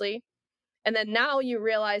seriously. And then now you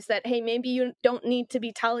realize that, hey, maybe you don't need to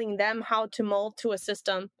be telling them how to mold to a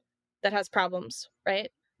system that has problems,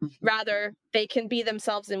 right? Mhm. Rather, they can be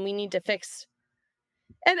themselves and we need to fix.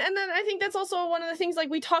 And then I think that's also one of the things, like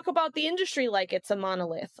we talk about the industry like it's a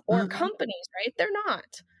monolith, or Mhm. companies, right? They're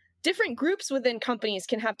not. Different groups within companies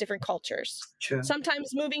can have different cultures. True,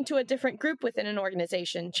 Sometimes moving to a different group within an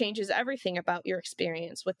organization changes everything about your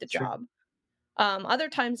experience with the true. job. Other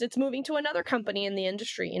times it's moving to another company in the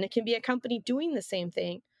industry, and it can be a company doing the same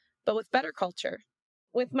thing, but with better culture.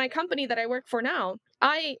 With my company that I work for now,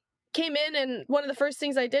 I came in and one of the first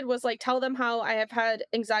things I did was like tell them how I have had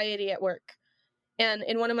anxiety at work. And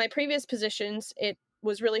in one of my previous positions, it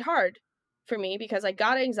was really hard for me because I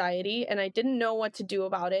got anxiety and I didn't know what to do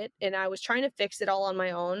about it. And I was trying to fix it all on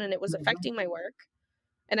my own, and it was Mhm. affecting my work.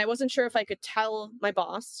 And I wasn't sure if I could tell my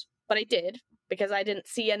boss, but I did because I didn't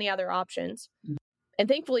see any other options. And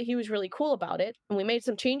thankfully, he was really cool about it. And we made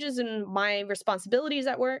some changes in my responsibilities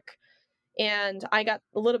at work. And I got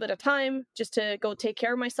a little bit of time just to go take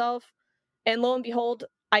care of myself. And lo and behold,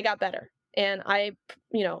 I got better. And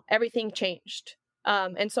everything changed.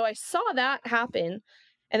 And so I saw that happen.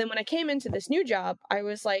 And then when I came into this new job, I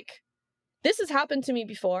was like, this has happened to me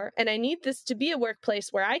before, and I need this to be a workplace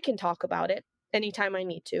where I can talk about it anytime I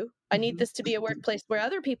need to. I need Mhm. this to be a workplace where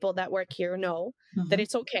other people that work here know that Mhm.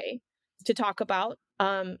 it's okay to talk about,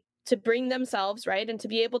 to bring themselves, right? And to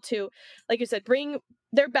be able to, like you said, bring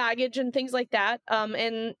their baggage and things like that.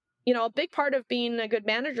 And, a big part of being a good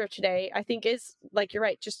manager today, I think, is, like, you're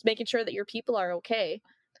right, just making sure that your people are okay,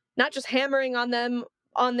 not just hammering on them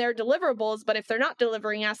on their deliverables, but if they're not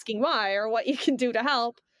delivering, asking why or what you can do to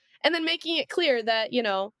help. And then making it clear that,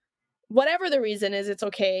 whatever the reason is, it's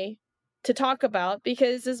okay to talk about,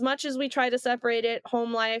 because as much as we try to separate it,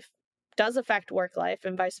 home life does affect work life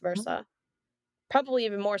and vice versa. Probably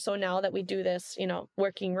even more so now that we do this,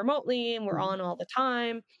 working remotely and we're Mhm. on all the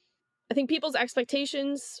time. I think people's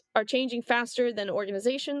expectations are changing faster than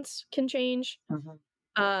organizations can change. Mhm.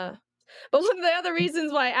 Uh, but one of the other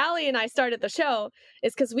reasons why Allie and I started the show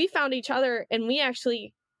is because we found each other and we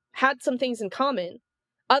actually had some things in common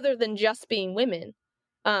other than just being women.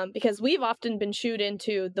 Because we've often been shooed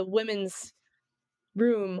into the women's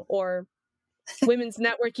room or women's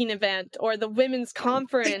networking event or the women's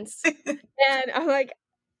conference. And I'm like,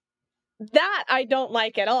 that I don't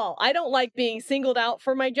like at all. I don't like being singled out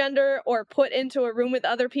for my gender or put into a room with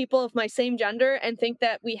other people of my same gender and think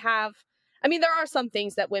that we have. I mean, there are some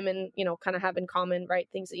things that women, kind of have in common, right?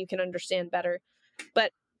 Things that you can understand better.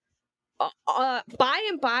 But by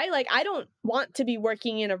and by, like, I don't want to be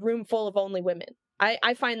working in a room full of only women.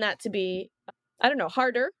 I find that to be, I don't know,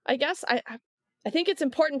 harder, I guess. I think it's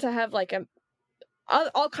important to have like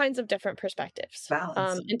all kinds of different perspectives.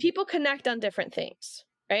 Balance. And people connect on different things,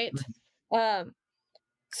 right? Um,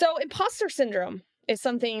 so imposter syndrome is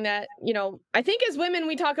something that, I think as women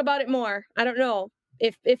we talk about it more. I don't know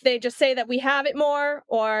if they just say that we have it more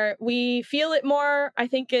or we feel it more. I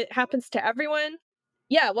think it happens to everyone.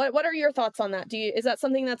 Yeah, what are your thoughts on that? Is that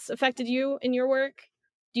something that's affected you in your work?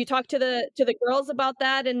 Do you talk to the girls about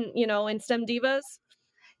that and, in STEM Divas?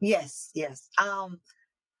 Yes, yes. I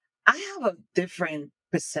have a different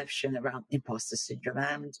perception around imposter syndrome. And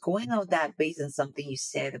I'm going on that based on something you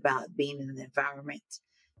said about being in an environment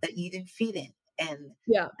that you didn't fit in. And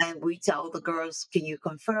Yeah. and we tell the girls, can you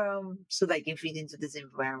confirm so they can fit into this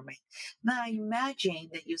environment? Now imagine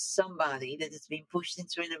that you're somebody that is being pushed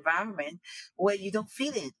into an environment where you don't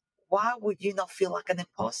fit in. Why would you not feel like an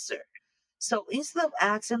imposter? So instead of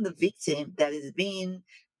asking the victim that is being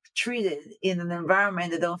treated in an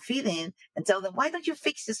environment they don't fit in and tell them, why don't you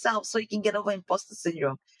fix yourself so you can get over imposter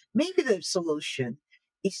syndrome? Maybe the solution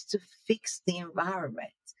is to fix the environment.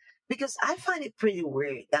 Because I find it pretty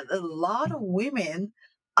weird that a lot of women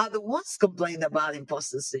are the ones complaining about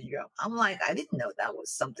imposter syndrome. I'm like, I didn't know that was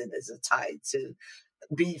something that's tied to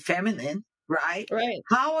being feminine, right? Right.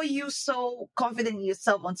 How are you so confident in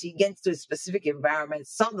yourself once you get into a specific environment?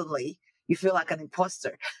 Suddenly, you feel like an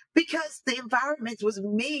imposter because the environment was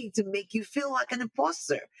made to make you feel like an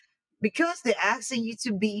imposter. Because they're asking you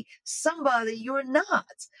to be somebody you're not,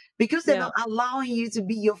 because they're Yeah. not allowing you to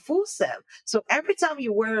be your full self. So every time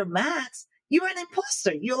you wear a mask, you're an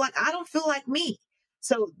imposter. You're like, I don't feel like me.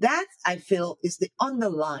 So that I feel is the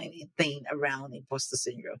underlying thing around imposter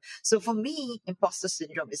syndrome. So for me, imposter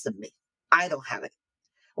syndrome is a myth. I don't have it.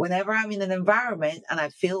 Whenever I'm in an environment and I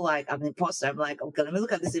feel like I'm an imposter, I'm like, okay, let me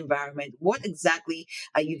look at this environment. What exactly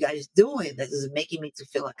are you guys doing that is making me to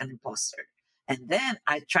feel like an imposter? And then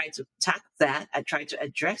I try to tackle that. I try to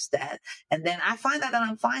address that. And then I find out that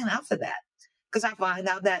I'm fine after that. Because I find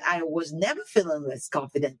out that I was never feeling less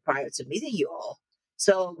confident prior to meeting you all.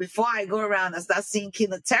 So before I go around and start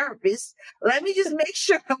seeking a therapist, let me just make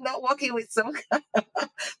sure I'm not working with with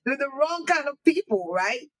the wrong kind of people,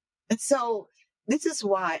 right? And so this is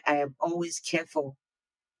why I am always careful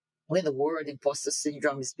when the word imposter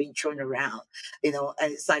syndrome is being thrown around, and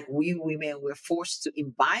it's like we women, we're forced to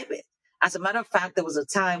imbibe it. As a matter of fact, there was a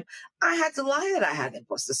time I had to lie that I had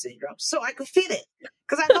imposter syndrome so I could fit it.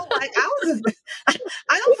 Because I felt like I was,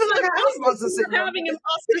 I don't feel like I have imposter You're syndrome having because,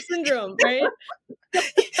 imposter syndrome, right?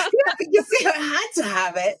 yeah, because see, I had to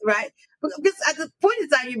have it, right? Because at the point in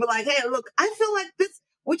time, you were like, hey, look, I feel like this,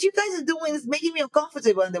 what you guys are doing is making me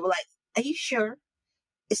uncomfortable. And they were like, are you sure?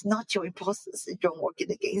 It's not your imposter syndrome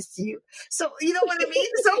working against you. So, you know what I mean?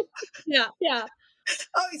 So, Yeah, yeah,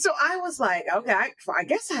 so I was like, okay, I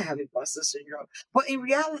guess I have imposter syndrome. But in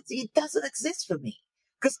reality, it doesn't exist for me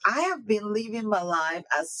because I have been living my life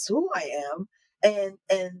as who I am.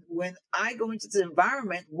 And when I go into the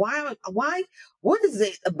environment, what is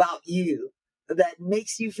it about you that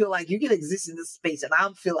makes you feel like you can exist in this space and I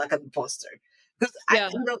feel like an imposter? Because yeah,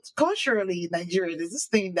 culturally in Nigeria, there's this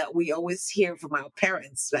thing that we always hear from our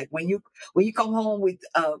parents. Like when you come home with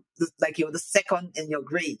like you're the second in your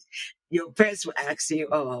grade, your parents will ask you,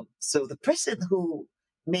 so the person who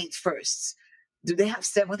made first, do they have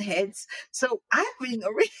seven heads? So I've been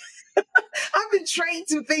trained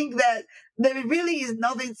to think that there really is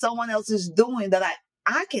nothing someone else is doing that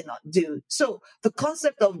I cannot do. So the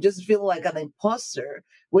concept of just feeling like an imposter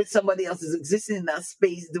when somebody else is existing in that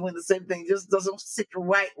space doing the same thing just doesn't sit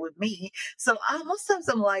right with me. So most times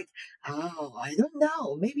I'm like, oh, I don't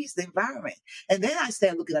know. Maybe it's the environment. And then I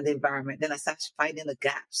start looking at the environment. Then I start finding the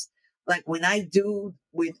gaps. Like when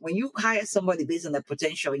you hire somebody based on their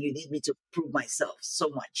potential, you need me to prove myself so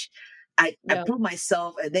much. I yeah, prove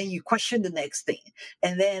myself, and then you question the next thing.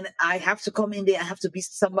 And then I have to come in there. I have to be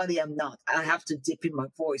somebody I'm not. I have to dip in my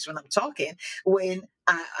voice when I'm talking, when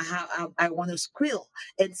I want to squeal.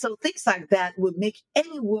 And so things like that would make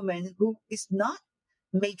any woman who is not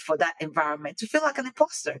made for that environment to feel like an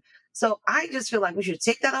imposter. So I just feel like we should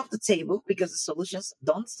take that off the table because the solutions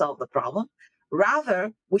don't solve the problem.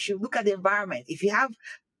 Rather, we should look at the environment. If you have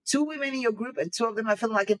two women in your group and two of them are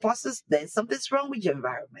feeling like imposters, then something's wrong with your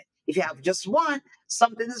environment. If you have just one,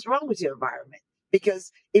 something is wrong with your environment.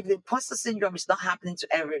 Because if the imposter syndrome is not happening to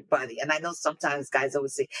everybody, and I know sometimes guys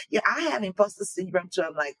always say, yeah, I have imposter syndrome too.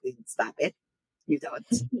 I'm like, stop it. You don't.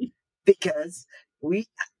 Because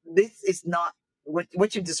this is not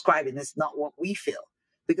what you're describing is not what we feel.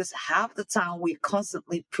 Because half the time we're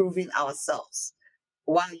constantly proving ourselves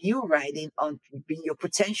while you're writing on your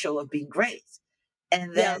potential of being great.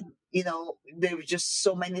 And yeah, then, there were just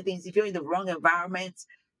so many things. If you're in the wrong environment,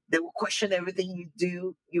 they will question everything you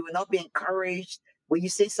do. You will not be encouraged. When you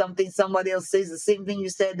say something, somebody else says the same thing you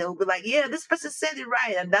said, they'll be like, yeah, this person said it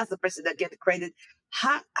right. And that's the person that get the credit.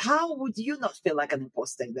 How would you not feel like an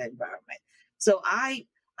imposter in that environment? So I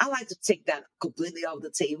like to take that completely off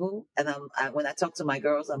the table. And when I talk to my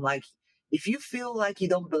girls, I'm like, if you feel like you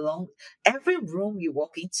don't belong, every room you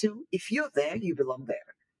walk into, if you're there, you belong there.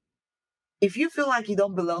 If you feel like you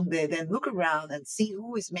don't belong there, then look around and see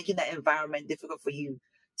who is making that environment difficult for you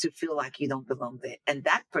to feel like you don't belong there. And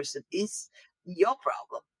that person is your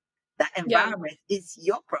problem. That yeah, environment is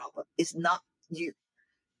your problem. It's not you.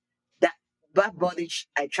 That body,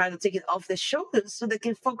 I try to take it off their shoulders so they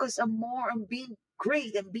can focus on more on being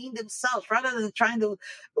great and being themselves rather than trying to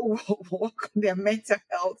work on their mental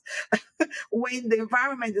health when the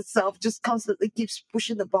environment itself just constantly keeps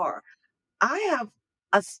pushing the bar. I have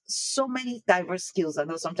so many diverse skills. I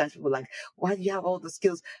know sometimes people are like, why do you have all the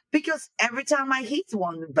skills? Because every time I hit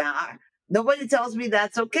one bar, nobody tells me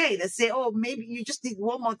that's okay. They say, oh, maybe you just need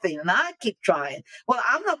one more thing. And I keep trying. Well,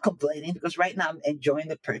 I'm not complaining because right now I'm enjoying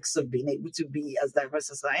the perks of being able to be as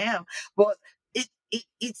diverse as I am. But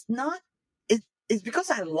it's not, it's because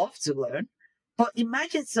I love to learn. But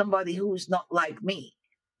imagine somebody who's not like me.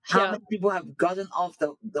 How yeah, many people have gotten off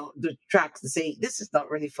the tracks to say this is not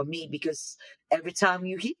really for me because every time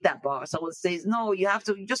you hit that bar, someone says, no, you have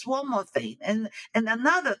to just one more thing and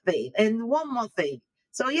another thing and one more thing.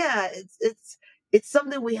 So yeah, it's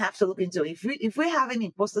something we have to look into. If we're having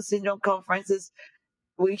imposter syndrome conferences,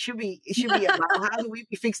 it should be about how do we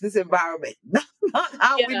fix this environment, not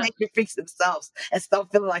how we yeah. make it fix themselves and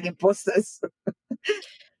stop feeling like imposters.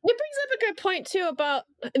 It brings up a good point too about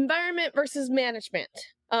environment versus management.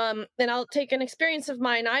 And I'll take an experience of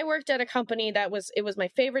mine. I worked at a company it was my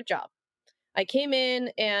favorite job. I came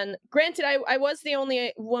in, and granted, I was the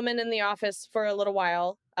only woman in the office for a little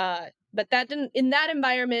while. But that didn't in that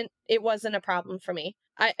environment, it wasn't a problem for me.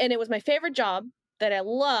 And it was my favorite job that I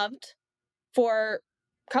loved for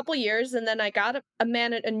a couple years, and then I got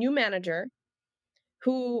a new manager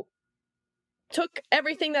who took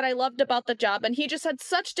everything that I loved about the job, and he just had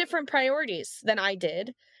such different priorities than I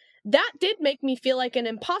did. That did make me feel like an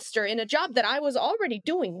imposter in a job that I was already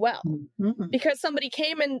doing well, Mhm. because somebody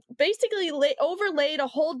came and basically overlaid a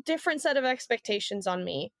whole different set of expectations on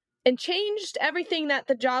me and changed everything that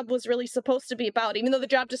the job was really supposed to be about, even though the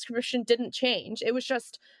job description didn't change. It was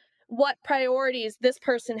just what priorities this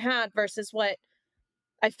person had versus what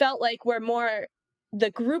I felt like were more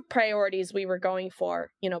the group priorities we were going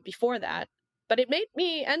for, before that. But it made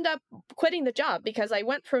me end up quitting the job because I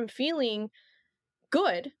went from feeling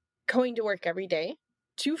good going to work every day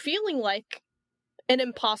to feeling like an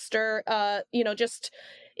imposter. Just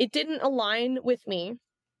it didn't align with me.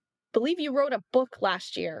 Believe you wrote a book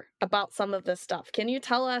last year about some of this stuff. Can you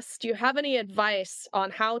tell us, do you have any advice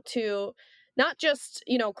on how to not just,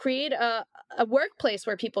 create a workplace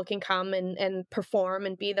where people can come and perform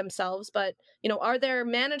and be themselves, but, are there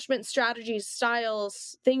management strategies,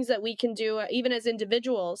 styles, things that we can do, even as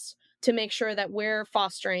individuals, to make sure that we're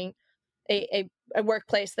fostering a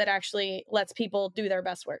workplace that actually lets people do their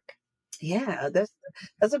best work? Yeah,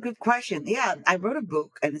 that's a good question. Yeah, I wrote a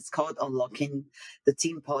book and it's called Unlocking the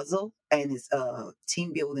Team Puzzle, and it's a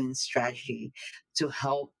team building strategy to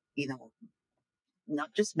help,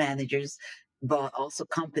 not just managers, but also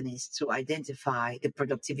companies to identify the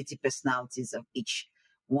productivity personalities of each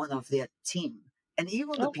one of their team. And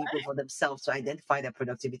even the Okay. people for themselves to identify their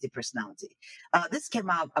productivity personality. This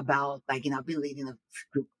came out about, like, I've been leading a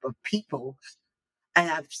group of people,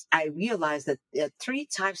 and I realized that there are three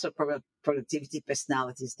types of productivity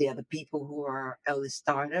personalities. They are the people who are early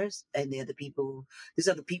starters, and these are the people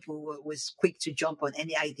who are always quick to jump on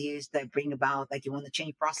any ideas that bring about, like, you want to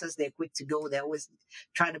change process, they're quick to go, they're always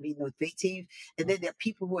trying to be innovative. And then there are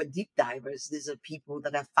people who are deep divers. These are people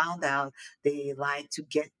that I found out they like to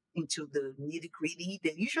get into the nitty gritty.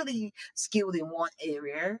 They're usually skilled in one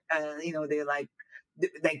area. They're like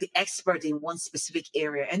the expert in one specific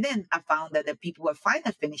area. And then I found that the people who are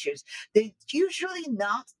final finishers, they're usually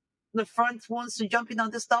not the front ones to jump in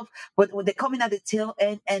on the stuff, but when they're coming at the tail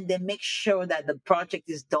end and they make sure that the project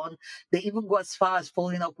is done, they even go as far as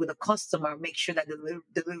following up with a customer, make sure that the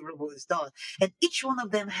deliverable is done. And each one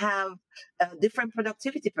of them have different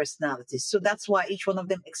productivity personalities. So that's why each one of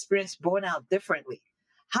them experience burnout differently.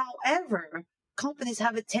 However, companies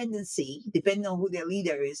have a tendency, depending on who their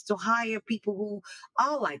leader is, to hire people who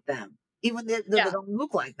are like them, even though they Yeah. don't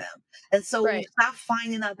look like them. And so you Right. start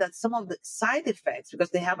finding out that some of the side effects,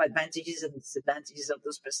 because they have advantages and disadvantages of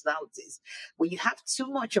those personalities, when you have too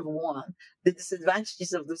much of one, the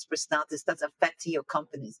disadvantages of those personalities starts affecting your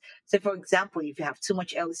companies. So, for example, if you have too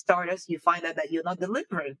much early starters, you find out that you're not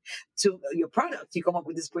delivering to your product. You come up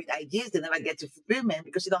with these great ideas, they never get to fulfillment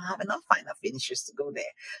because you don't have enough final finishers to go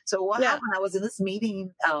there. So what Yeah. happened? I was in this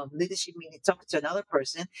meeting, leadership meeting, talking to another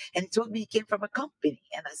person, and he told me he came from a company.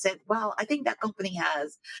 And I said, "Well, I think that company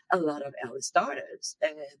has a lot of early starters."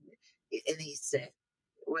 And he said,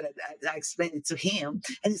 when I explained it to him,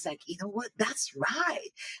 and he's like, "You know what? That's right."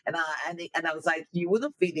 And I was like, "You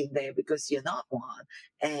wouldn't fit in there because you're not one."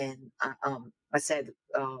 And I said,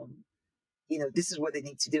 this is what they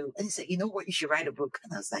need to do. And he said, "You know what, you should write a book."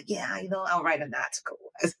 And I was like, "Yeah, I'll write an article."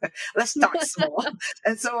 Let's start small.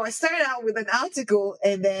 And so I started out with an article,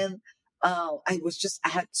 and then I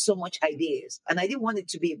had so much ideas, and I didn't want it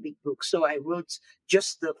to be a big book. So I wrote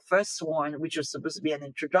just the first one, which was supposed to be an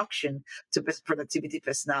introduction to productivity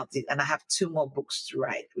personality. And I have two more books to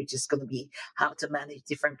write, which is going to be how to manage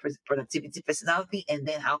different productivity personality, and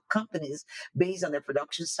then how companies, based on their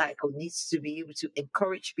production cycle, needs to be able to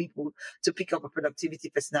encourage people to pick up a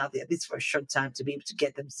productivity personality, at least for a short time, to be able to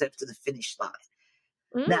get themselves to the finish line.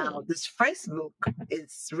 Now, Mm. this first book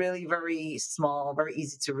is really very small, very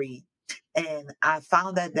easy to read. And I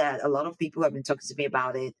found that a lot of people have been talking to me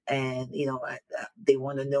about it, and they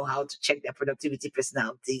want to know how to check their productivity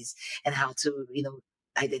personalities and how to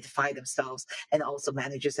identify themselves. And also,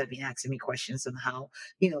 managers have been asking me questions on how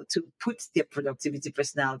to put their productivity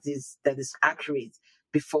personalities that is accurate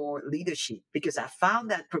before leadership, because I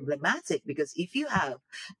found that problematic. Because if you have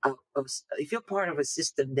if you're part of a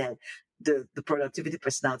system that the productivity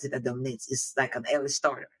personality that dominates is like an early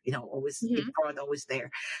starter, always in Hmm. front, always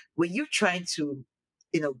there. When you're trying to,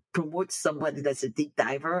 promote somebody that's a deep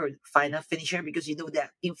diver or final finisher, because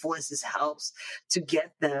that influences helps to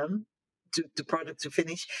get them to the product to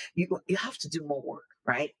finish, you have to do more work,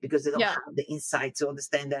 right? Because they don't Yeah. have the insight to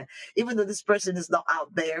understand that, even though this person is not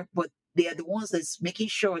out there, but they are the ones that's making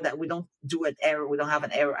sure that we don't do an error, we don't have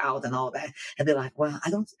an error out and all that. And they're like, well,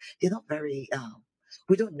 they're not very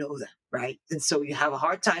we don't know them, right? And so you have a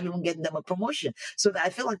hard time even getting them a promotion. So I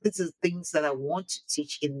feel like this is things that I want to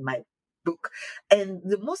teach in my book. And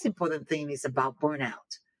the most important thing is about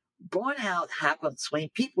burnout. Burnout happens when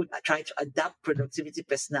people try to adapt productivity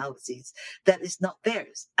personalities that is not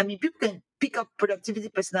theirs. I mean, people can pick up productivity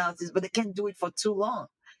personalities, but they can't do it for too long.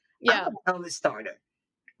 I'm Yeah. an early starter.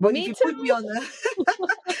 But if Me you too. put me on the,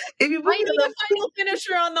 if you put I me need on a final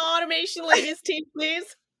finisher on the automation ladies team,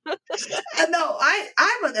 please. no,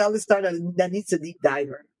 I'm an early starter that needs a deep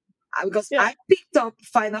diver. Because Yeah. I picked up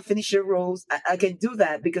final finisher roles. I can do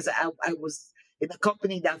that because I was in a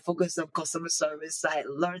company that focused on customer service. I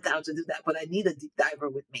learned how to do that, but I need a deep diver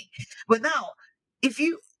with me. But now, if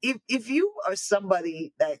you are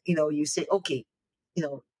somebody that you say, okay, you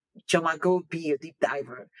know, Choma, go be a deep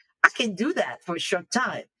diver. I can do that for a short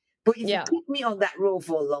time. But if you Yeah. keep me on that role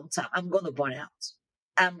for a long time, I'm gonna burn out.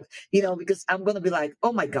 Um, because I'm going to be like,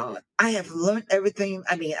 oh my God, I have learned everything.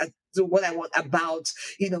 I mean, I do what I want about,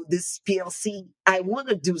 this PLC. I want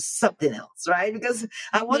to do something else, right? Because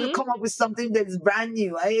I want to Hmm. come up with something that is brand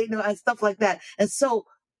new, and stuff like that. And so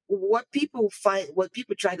what people try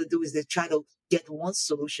to do is they try to get one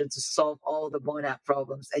solution to solve all the burnout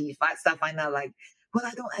problems. And you start finding out like, well,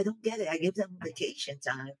 I don't get it. I give them vacation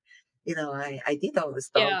time. I did all this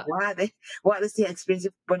stuff. Yeah. Why are they still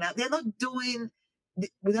experiencing burnout? They're not doing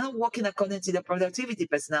we're not working according to the productivity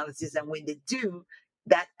personalities, and when they do,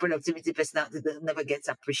 that productivity personality never gets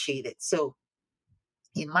appreciated. So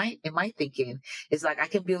in my thinking, it's like I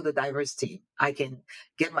can build a diverse team. I can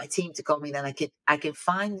get my team to come in, and I can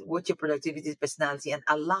find what your productivity is, personality, and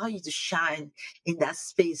allow you to shine in that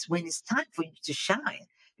space when it's time for you to shine.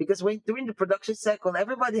 Because when during the production cycle,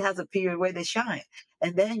 everybody has a period where they shine.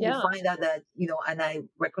 And then you Yeah. find out that, and I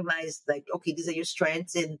recognize like, okay, these are your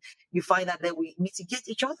strengths. And you find out that we mitigate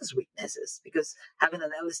each other's weaknesses, because having an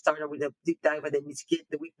early starter with a deep diver, they mitigate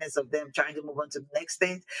the weakness of them trying to move on to the next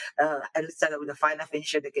stage. At least with a final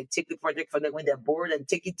finisher, they can take the project for them when they're bored and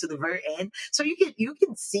take it to the very end. So you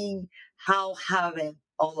can see how having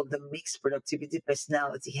all of the mixed productivity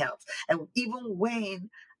personality helps. And even when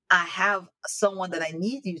I have someone that I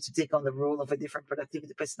need you to take on the role of a different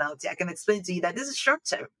productivity personality, I can explain to you that this is short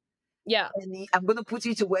term. Yeah. And I'm going to put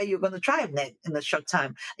you to where you're going to thrive next in a short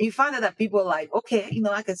time. And you find out that people are like, okay,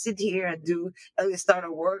 I can sit here and do start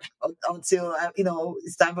a work until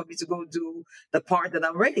it's time for me to go do the part that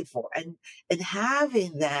I'm ready for. And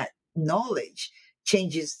having that knowledge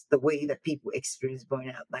changes the way that people experience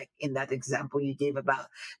burnout. Like in that example you gave about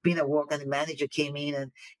being at work and the manager came in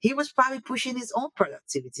and he was probably pushing his own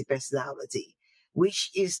productivity personality,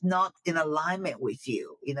 which is not in alignment with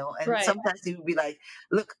you. And Right. sometimes he would be like,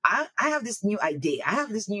 look, I have this new idea. I have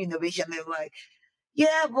this new innovation. They're like,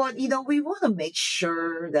 yeah, but we want to make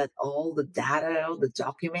sure that all the data, all the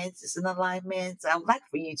documents is in alignment. I would like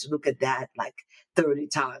for you to look at that like 30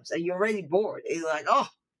 times and you're already bored. And you're like, oh,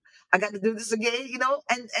 I got to do this again,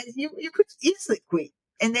 and you could easily quit.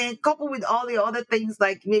 And then coupled with all the other things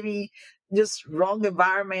like maybe just wrong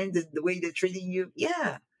environment and the way they're treating you.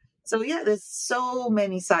 Yeah. So yeah, there's so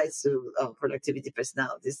many sides to productivity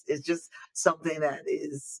personalities. It's just something that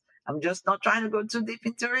is, I'm just not trying to go too deep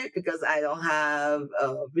into it because I don't have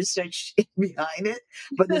research behind it,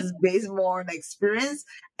 but this is based more on experience.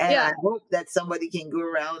 And Yeah. I hope that somebody can go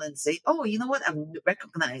around and say, oh, you know what? I've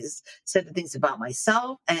recognized certain things about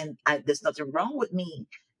myself and there's nothing wrong with me.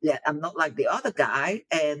 That I'm not like the other guy,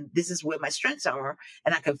 and this is where my strengths are,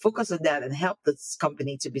 and I can focus on that and help this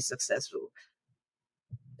company to be successful.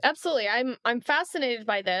 Absolutely. I'm fascinated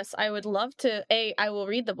by this. I would love to I will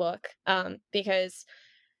read the book because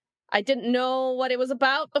I didn't know what it was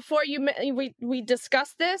about before we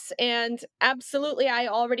discussed this, and absolutely I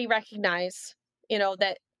already recognize,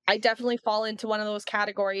 that I definitely fall into one of those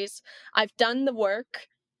categories. I've done the work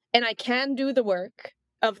and I can do the work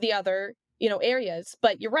of the other, areas,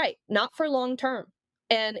 but you're right, not for long term.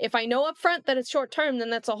 And if I know up front that it's short term, then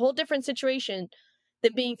that's a whole different situation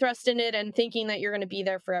than being thrust in it and thinking that you're going to be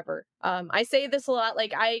there forever. I say this a lot,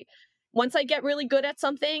 like once I get really good at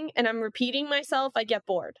something and I'm repeating myself, I get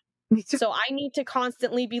bored. Me too. So I need to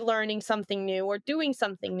constantly be learning something new or doing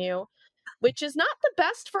something new, which is not the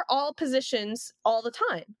best for all positions all the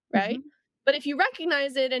time, right? Mhm. But if you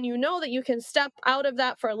recognize it and you know that you can step out of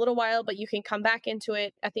that for a little while, but you can come back into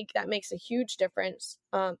it, I think that makes a huge difference.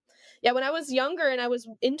 Yeah, when I was younger and I was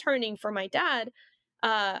interning for my dad,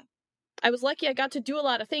 uh, I was lucky I got to do a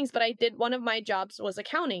lot of things, but one of my jobs was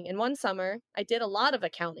accounting. And one summer, I did a lot of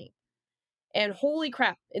accounting. And holy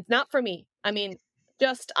crap, it's not for me. I mean,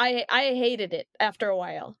 just I hated it after a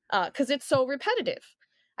while because it's so repetitive.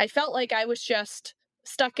 I felt like I was just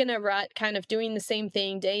stuck in a rut, kind of doing the same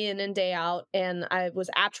thing day in and day out, and I was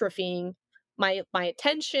atrophying my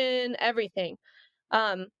attention, everything.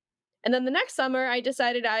 Um, and then the next summer, I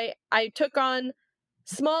decided I took on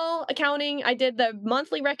small accounting. I did the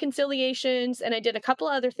monthly reconciliations, and I did a couple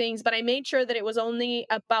other things, but I made sure that it was only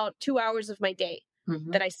about 2 hours of my day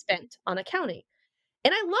Mhm. that I spent on accounting.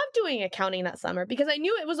 And I loved doing accounting that summer because I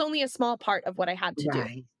knew it was only a small part of what I had to do.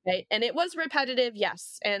 Right. Right. And it was repetitive,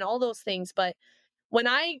 yes, and all those things. But when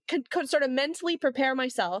I could sort of mentally prepare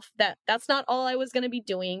myself that that's not all I was going to be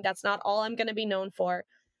doing, that's not all I'm going to be known for,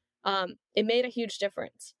 it made a huge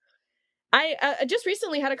difference. I just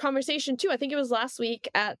recently had a conversation too. I think it was last week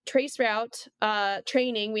at Traceroute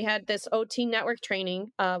training. We had this OT network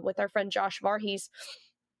training with our friend Josh Varhees.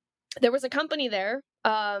 There was a company there,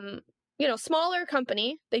 smaller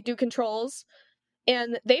company. They do controls,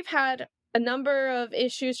 and they've had a number of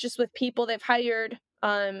issues just with people they've hired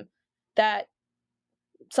that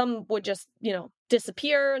some would just,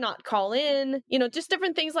 disappear, not call in, just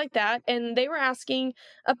different things like that. And they were asking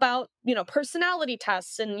about, personality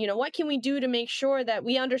tests and, what can we do to make sure that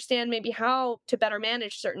we understand maybe how to better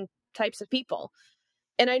manage certain types of people.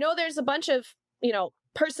 And I know there's a bunch of,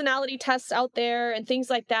 personality tests out there and things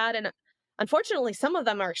like that. And unfortunately, some of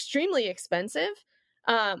them are extremely expensive.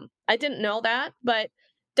 I didn't know that, but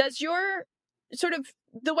does your sort of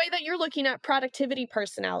the way that you're looking at productivity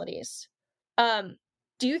personalities,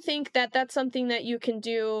 do you think that that's something that you can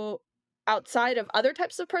do outside of other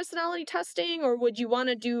types of personality testing, or would you want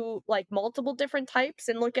to do like multiple different types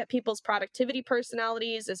and look at people's productivity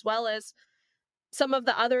personalities as well as some of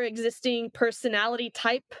the other existing personality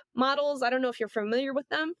type models? I don't know if you're familiar with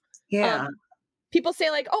them. Yeah. Um, People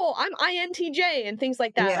say like, "Oh, I'm INTJ" and things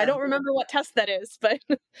like that. I Yeah. don't remember what test that is, but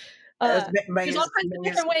As there's all kinds of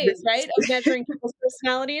different ways, right, of measuring people's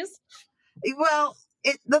personalities. Well,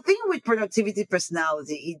 the thing with productivity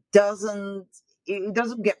personality, it doesn't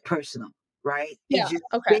get personal, right? Yeah. It's just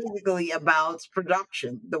Okay. basically about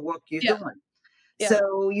production, the work you're Yeah. doing. Yeah.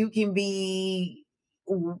 So you can be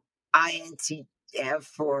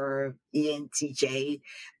INTF or ENTJ,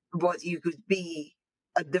 but you could be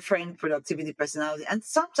a different productivity personality. And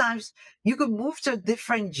sometimes you could move to a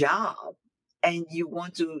different job and you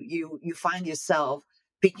find yourself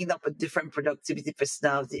picking up a different productivity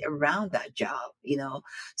personality around that job.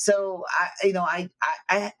 So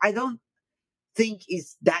I don't think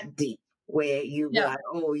it's that deep where you be Yeah. like,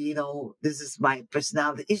 oh, this is my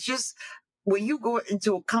personality. It's just when you go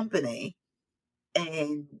into a company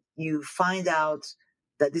and you find out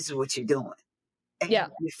that this is what you're doing, and Yeah.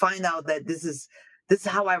 you find out that this is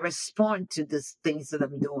how I respond to these things that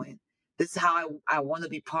I'm doing. This is how I want to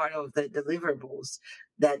be part of the deliverables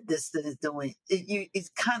that this thing is doing. You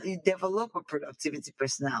develop a productivity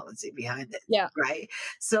personality behind it, Yeah. right?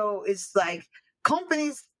 So it's like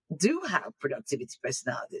companies do have productivity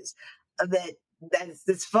personalities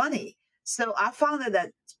that's funny. So I found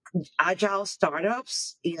that agile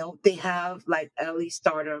startups, they have like early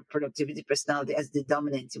starter productivity personality as the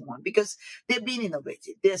dominating one because they're being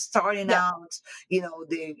innovative. They're starting Yeah. out,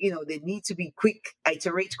 they need to be quick,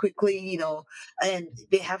 iterate quickly, and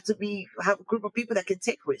they have to have a group of people that can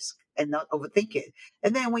take risk and not overthink it.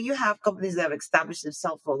 And then when you have companies that have established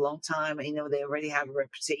themselves for a long time, and, they already have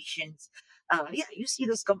reputations, you see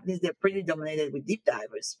those companies, they're pretty dominated with deep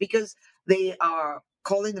divers because they are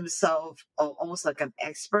calling themselves almost like an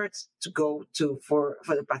expert to go to for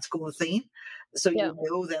the particular thing. So Yeah. you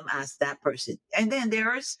know them as that person. And then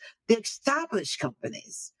there's the established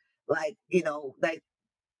companies, like, like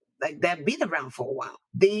they've been around for a while.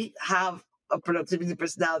 They have a productivity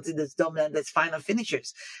personality that's dominant, that's final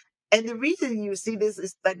finishers. And the reason you see this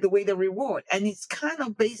is like the way they reward, and it's kind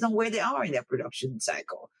of based on where they are in their production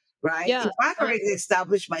cycle, right? Yeah. If I've already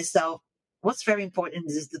established myself, what's very important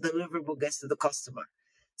is the deliverable gets to the customer.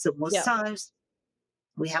 So most Yeah. times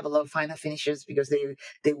we have a lot of final finishers because they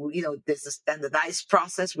there's a standardized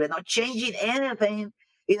process. We're not changing anything.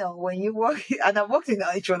 When you work, and I worked in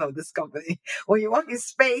each one of this company. When you work in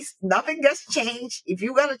space, nothing gets changed. If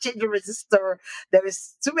you gotta change a resistor, there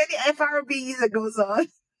is too many FRBs that goes on.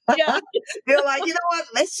 Yeah. They're like, you know what?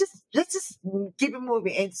 Let's just keep it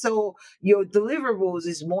moving. And so your deliverables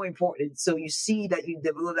is more important. So you see that you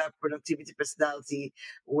develop that productivity personality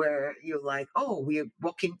where you're like, oh, we're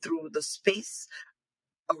walking through the space,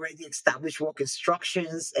 already established work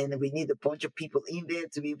instructions, and we need a bunch of people in there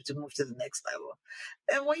to be able to move to the next level.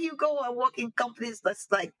 And when you go and work in companies that's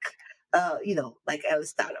like, like a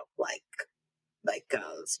startup, like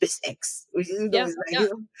SpaceX, which Yeah. is like, Yeah.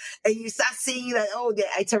 and you start seeing that, oh,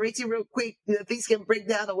 they're iterating real quick, things can break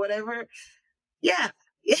down or whatever. Yeah.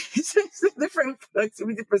 It's a different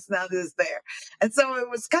productivity personality is there. And so it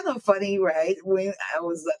was kind of funny, right? When I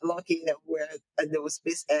was lucky that there was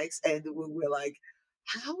SpaceX, and we were like,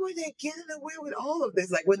 how are they getting away with all of this?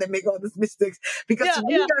 Like when they make all these mistakes, because Yeah.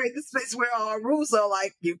 we Yeah. are in this place where our rules are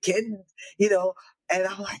like, you can, you know, And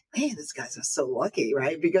I'm like, man, these guys are so lucky,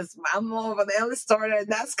 right? Because I'm more of an early starter, and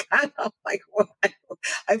that's kind of like what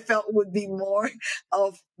I felt would be more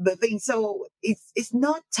of the thing. So it's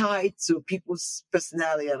not tied to people's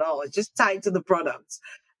personality at all. It's just tied to the products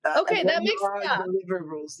and Okay, what that you makes are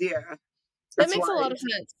deliverables. Yeah, that that's makes a why. lot of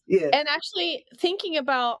sense. Yeah. And actually thinking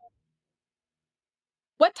about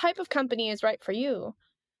what type of company is right for you.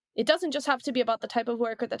 It doesn't just have to be about the type of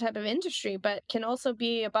work or the type of industry, but can also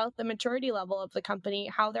be about the maturity level of the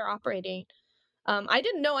company, how they're operating. I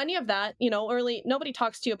didn't know any of that, early. Nobody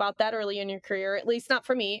talks to you about that early in your career, at least not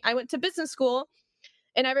for me. I went to business school,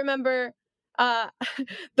 and I remember uh,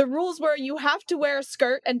 the rules were you have to wear a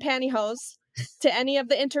skirt and pantyhose to any of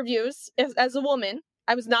the interviews as a woman.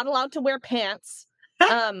 I was not allowed to wear pants.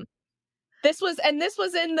 Um, this was in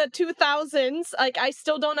the 2000s. Like, I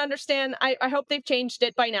still don't understand. I hope they've changed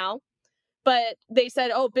it by now. But they said,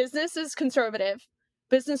 oh, business is conservative.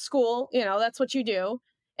 Business school, that's what you do.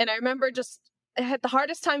 And I remember I had the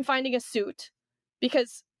hardest time finding a suit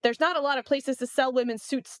because there's not a lot of places to sell women's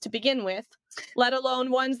suits to begin with, let alone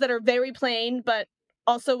ones that are very plain, but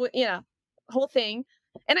also, whole thing.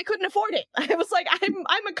 And I couldn't afford it. I was like,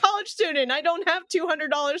 I'm a college student. I don't have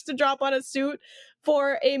 $200 to drop on a suit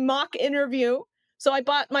for a mock interview. So I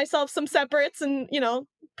bought myself some separates and,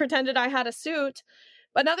 pretended I had a suit.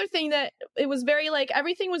 Another thing that it was very like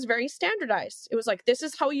everything was very standardized. It was like, this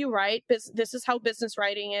is how you write. This is how business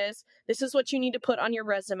writing is. This is what you need to put on your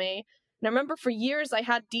resume. And I remember for years I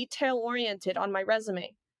had detail oriented on my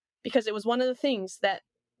resume because it was one of the things that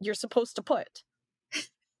you're supposed to put.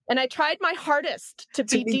 And I tried my hardest to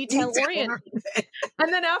To be be detail oriented. detailed.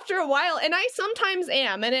 And then after a while, and I sometimes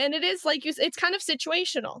am, and it is like it's kind of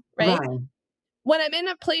situational, right? Right. When I'm in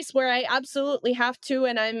a place where I absolutely have to,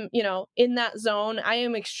 and I'm, in that zone, I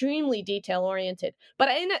am extremely detail oriented. But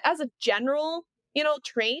as a general,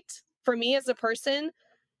 trait for me as a person,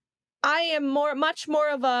 I am much more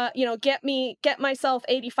of a, get myself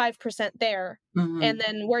 85% there Hmm. and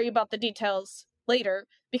then worry about the details later.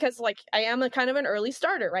 Because like I am a kind of an early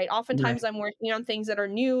starter, right? Oftentimes Right. I'm working on things that are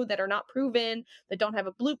new, that are not proven, that don't have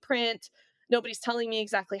a blueprint. Nobody's telling me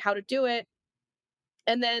exactly how to do it.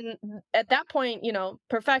 And then at that point,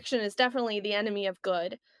 perfection is definitely the enemy of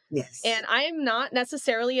good. Yes. And I am not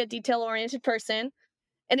necessarily a detail oriented person.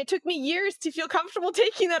 And it took me years to feel comfortable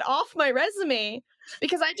taking that off my resume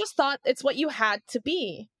because I just thought it's what you had to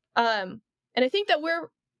be. And I think that we're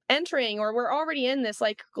entering, or we're already in this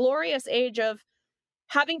like glorious age of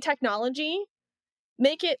having technology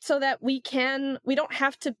make it so that we don't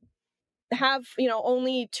have to have,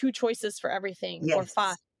 only two choices for everything or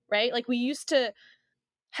five, Yes. right? Like we used to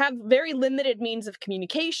have very limited means of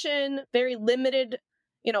communication, very limited,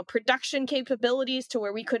 production capabilities to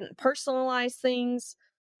where we couldn't personalize things.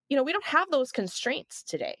 We don't have those constraints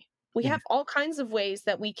today. We Yeah. have all kinds of ways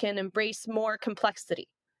that we can embrace more complexity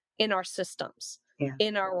in our systems, Yeah.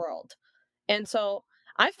 in our world. And so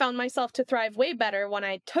I found myself to thrive way better when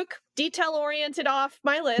I took detail oriented off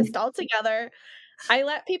my list altogether. I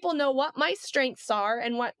let people know what my strengths are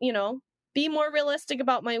and what, be more realistic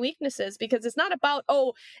about my weaknesses, because it's not about,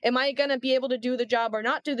 oh, am I going to be able to do the job or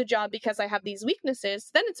not do the job because I have these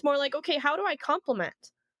weaknesses? Then it's more like, okay, how do I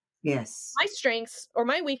complement Yes. my strengths or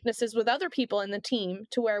my weaknesses with other people in the team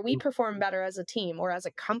to where we perform better as a team or as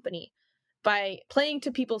a company by playing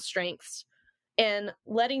to people's strengths and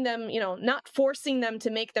letting them, not forcing them to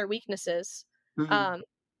make their weaknesses Hmm. um,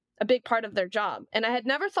 a big part of their job. And I had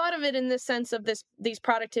never thought of it in this sense of these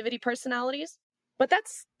productivity personalities, but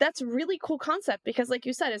that's a really cool concept because like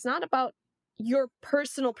you said, it's not about your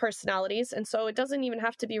personal personalities. And so it doesn't even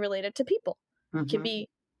have to be related to people. It can Hmm. be.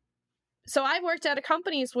 So I've worked at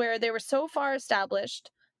companies where they were so far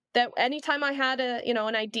established that anytime I had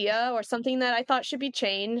an idea or something that I thought should be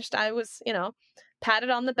changed, I was,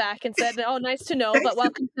 patted on the back and said, "Oh, nice to know, but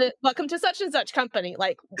welcome to such and such company.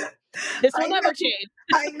 Like this will I know. never change."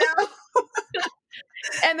 I know.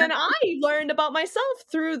 And then I learned about myself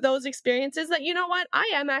through those experiences that, you know what,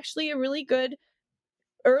 I am actually a really good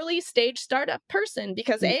early stage startup person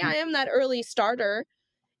because A, Mhm. I am that early starter.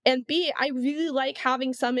 And B, I really like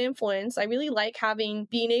having some influence. I really like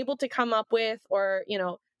being able to come up with or,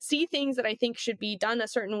 see things that I think should be done a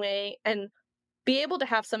certain way and be able to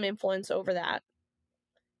have some influence over that.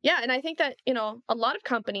 Yeah. And I think that, a lot of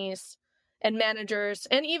companies and managers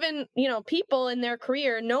and even, people in their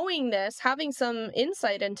career knowing this, having some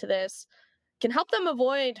insight into this can help them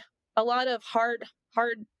avoid a lot of hard,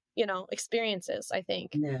 experiences, I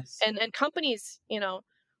think. Yes. And companies,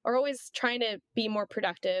 are always trying to be more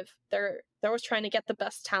productive. They're always trying to get the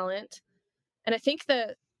best talent. And I think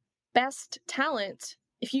the best talent,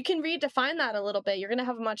 if you can redefine that a little bit, you're going to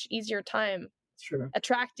have a much easier time True.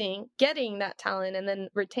 attracting, getting that talent, and then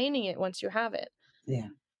retaining it once you have it. Yeah.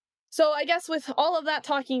 So I guess with all of that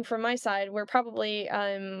talking from my side, we're probably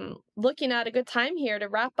looking at a good time here to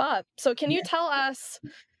wrap up. So can you Yeah. tell us,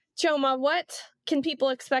 Chioma, what can people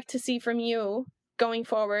expect to see from you going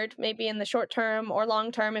forward, maybe in the short term or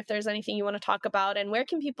long term, if there's anything you want to talk about, and where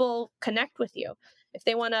can people connect with you if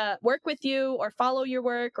they want to work with you or follow your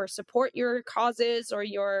work or support your causes or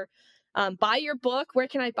your buy your book? Where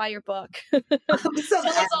can I buy your book? Tell It's on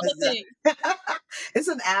us all the Amazon. things. It's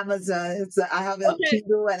on Amazon. I have it on Okay.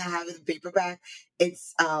 Kindle and I have it in paperback.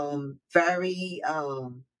 It's very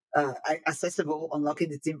accessible. Unlocking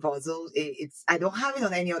the Team Puzzle. It's I don't have it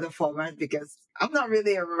on any other format because I'm not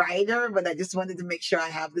really a writer, but I just wanted to make sure I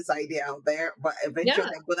have this idea out there. But eventually,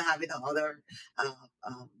 Yeah. I'm gonna have it on other uh,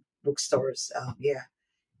 um, bookstores. Yeah.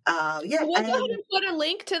 Yeah. Well, we'll go ahead And and put a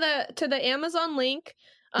link to the Amazon link,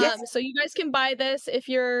 yes. so you guys can buy this. If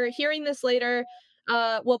you're hearing this later,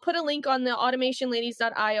 we'll put a link on the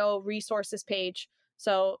automationladies.io resources page.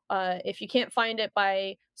 So if you can't find it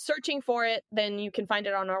by searching for it, then you can find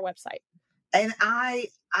it on our website. And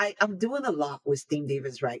I'm doing a lot with Team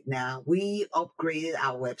Davis right now. We upgraded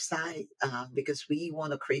our website because we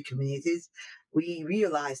want to create communities. We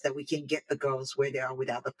realize that we can get the girls where they are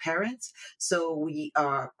without the parents. So we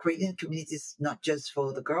are creating communities not just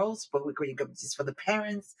for the girls, but we're creating communities for the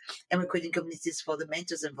parents, and we're creating communities for the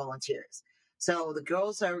mentors and volunteers. So the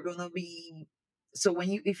girls are going to be. So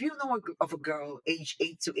if you know of a girl age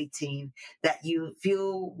 8 to 18 that you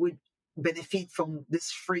feel would benefit from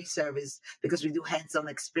this free service, because we do hands-on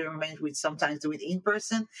experiment. We sometimes do it in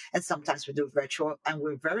person and sometimes we do virtual, and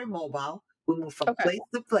we're very mobile. We move from Okay. place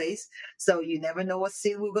to place, so you never know what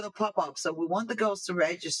scene we're going to pop up. So we want the girls to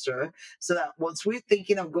register so that once we're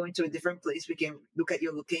thinking of going to a different place, we can look at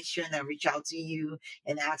your location and reach out to you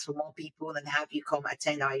and ask for more people and have you come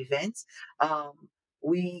attend our events.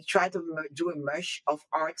 We try to do a merge of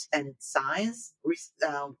arts and science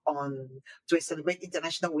on to celebrate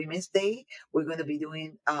International Women's Day. We're going to be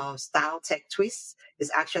doing style tech twists. It's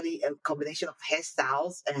actually a combination of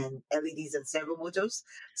hairstyles and LEDs and servo motors.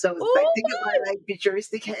 So it's like think about Ooh, like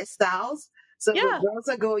futuristic hairstyles. So the yeah. girls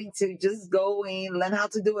are going to just go in, learn how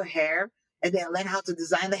to do a hair, and then learn how to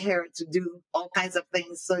design the hair to do all kinds of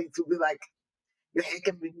things. So it will be like your hair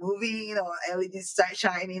can be moving or LEDs start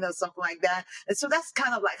shining or something like that. And so that's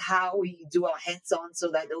kind of like how we do our hands-on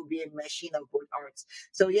so that there'll be a machine of both arts.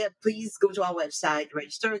 So yeah, please go to our website,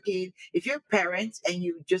 register a kid. If you're a parent and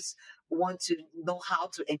you just want to know how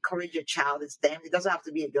to encourage your child in STEM, it doesn't have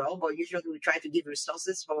to be a girl, but usually we try to give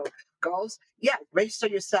resources for girls. Yeah, register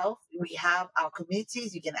yourself. We have our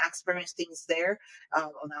communities. You can experience things there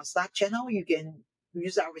on our Slack channel. You can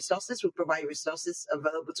use our resources. We provide resources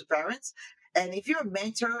available to parents. And if you're a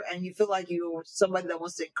mentor and you feel like you're somebody that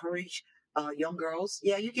wants to encourage young girls,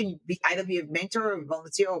 yeah, you can either be a mentor or a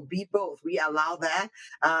volunteer or be both. We allow that.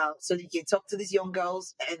 So you can talk to these young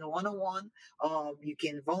girls and one-on-one. You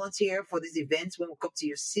can volunteer for these events when we come to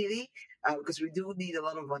your city, because we do need a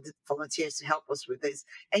lot of volunteers to help us with this.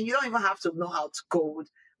 And you don't even have to know how to code.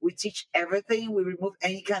 We teach everything. We remove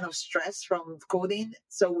any kind of stress from coding.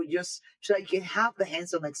 So we just so that you can have the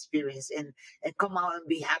hands-on experience and come out and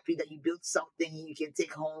be happy that you built something you can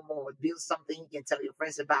take home, or build something you can tell your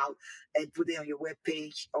friends about and put it on your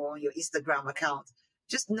webpage or on your Instagram account.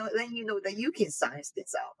 Just know, letting you know that you can science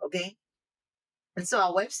this out, okay? And so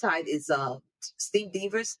our website is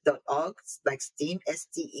steamdivers.org, like steam,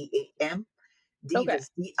 STEAM, Okay. Divas,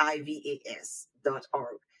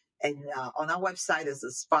 DIVAS.org. And on our website, there's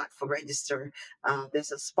a spot for register.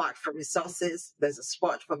 There's a spot for resources. There's a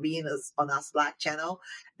spot for being on our Slack channel.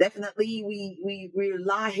 Definitely, we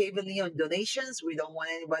rely heavily on donations. We don't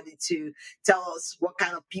want anybody to tell us what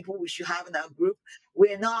kind of people we should have in our group.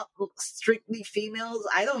 We're not strictly females.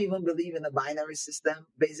 I don't even believe in the binary system,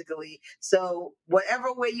 basically. So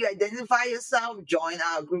whatever way you identify yourself, join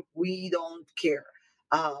our group. We don't care.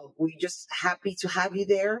 We're just happy to have you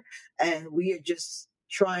there, and we are just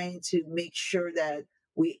trying to make sure that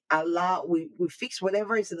we fix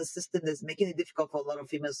whatever is in the system that's making it difficult for a lot of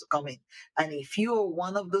females to come in. And if you're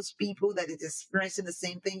one of those people that is experiencing the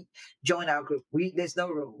same thing, join our group. There's no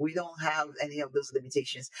rule. We don't have any of those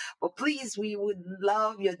limitations. But please, we would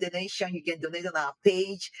love your donation. You can donate on our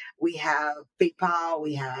page. We have PayPal,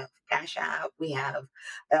 we have Cash App, we have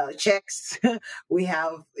checks, we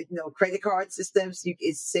have credit card systems.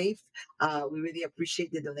 It's safe. We really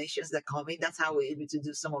appreciate the donations that come in. That's how we're able to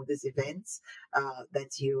do some of these events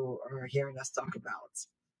that you are hearing us talk about.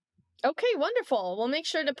 Okay, wonderful. We'll make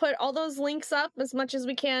sure to put all those links up as much as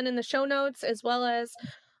we can in the show notes, as well as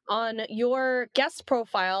on your guest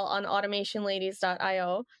profile on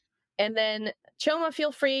automationladies.io. And then, Chioma,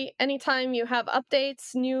 feel free anytime you have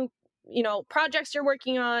updates, new, projects you're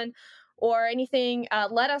working on or anything,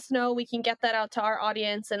 let us know. We can get that out to our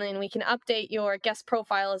audience, and then we can update your guest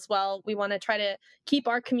profile as well. We want to try to keep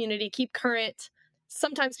our community, keep current.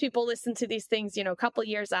 Sometimes people listen to these things, a couple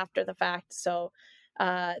years after the fact, so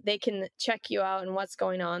they can check you out and what's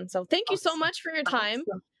going on. So thank you so Awesome. much for your time.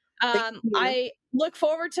 Awesome. Thank you. I look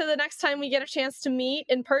forward to the next time we get a chance to meet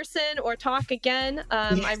in person or talk again.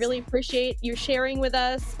 Yes. I really appreciate you sharing with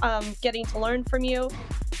us, getting to learn from you.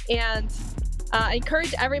 And I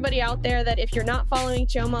encourage everybody out there that if you're not following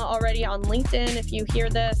Chioma already on LinkedIn, if you hear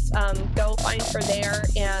this, go find her there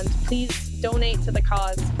and please donate to the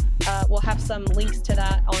cause. We'll have some links to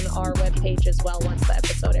that on our webpage as well once the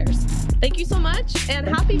episode airs. Thank you so much, and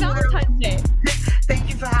happy Valentine's Day. Thank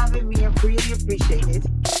you for having me. I really appreciate it.